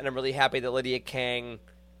this, and I'm really happy that Lydia Kang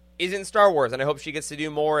is in Star Wars, and I hope she gets to do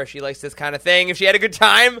more if she likes this kind of thing. If she had a good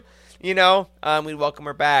time, we'd welcome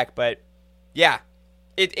her back. But, yeah.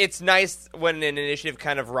 It's nice when an initiative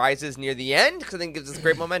kind of rises near the end because I think it gives us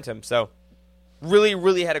great momentum. So, really,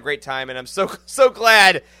 really had a great time, and I'm so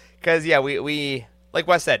glad because, we like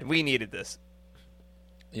Wes said, we needed this.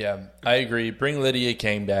 Yeah, I agree. Bring Lydia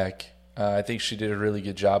Kang back. I think she did a really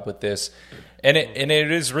good job with this. And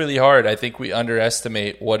it is really hard. I think we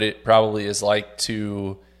underestimate what it probably is like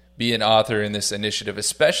to be an author in this initiative,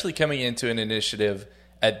 especially coming into an initiative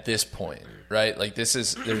at this point, right? Like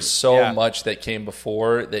there's so much that came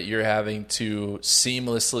before that you're having to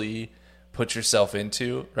seamlessly put yourself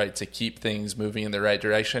into, right, to keep things moving in the right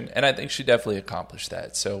direction. And I think she definitely accomplished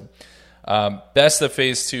that. So best of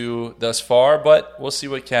phase 2 thus far, but we'll see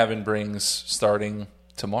what Kevin brings starting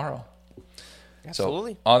tomorrow.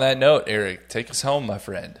 Absolutely. So on that note, Eric, take us home, my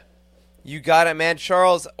friend. You got it, man.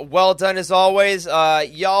 Charles, well done as always.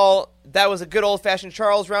 Y'all, that was a good old-fashioned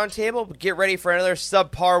Charles Roundtable. Get ready for another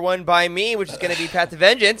subpar one by me, which is going to be Path of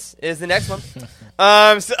Vengeance is the next one.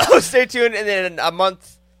 So stay tuned, and then in a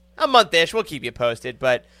month-ish, we'll keep you posted.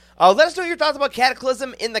 But let us know your thoughts about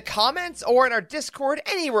Cataclysm in the comments or in our Discord,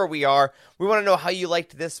 anywhere we are. We want to know how you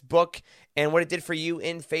liked this book and what it did for you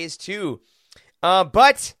in Phase 2.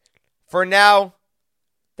 But for now,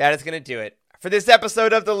 that is going to do it for this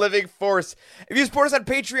episode of The Living Force. If you support us on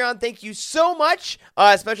Patreon, thank you so much.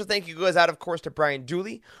 A special thank you goes out, of course, to Brian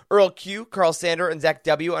Dooley, Earl Q, Carl Sander, and Zach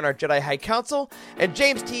W. on our Jedi High Council, and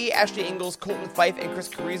James T., Ashley Ingalls, Colton Fife, and Chris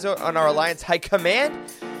Carrizo on our Alliance High Command.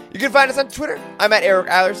 You can find us on Twitter. I'm at Eric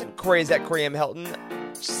Eilerson. Corey is at Corey M. Helton.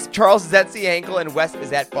 Charles is at C. Hankel, and Wes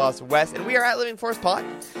is at Boss Wes, and we are at Living Force Pod.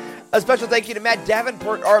 A special thank you to Matt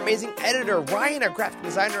Davenport, our amazing editor, Ryan, our graphic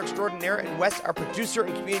designer extraordinaire, and Wes, our producer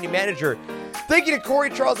and community manager. Thank you to Corey,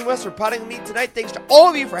 Charles, and Wes for potting with me tonight. Thanks to all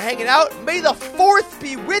of you for hanging out. May the 4th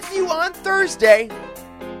be with you on Thursday.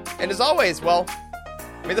 And as always, well,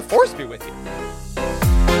 may the Force be with you.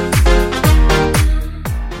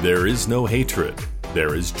 There is no hatred.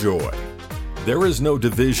 There is joy. There is no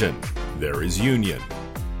division. There is union.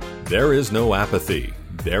 There is no apathy.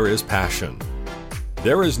 There is passion.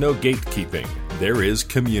 There is no gatekeeping. There is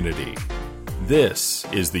community. This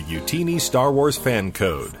is the Youtini Star Wars Fan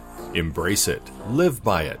Code. Embrace it, live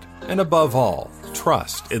by it, and above all,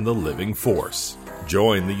 trust in the living Force.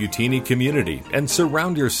 Join the Youtini community and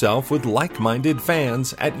surround yourself with like-minded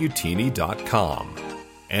fans at Youtini.com.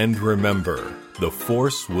 And remember, the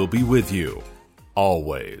Force will be with you,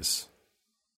 always.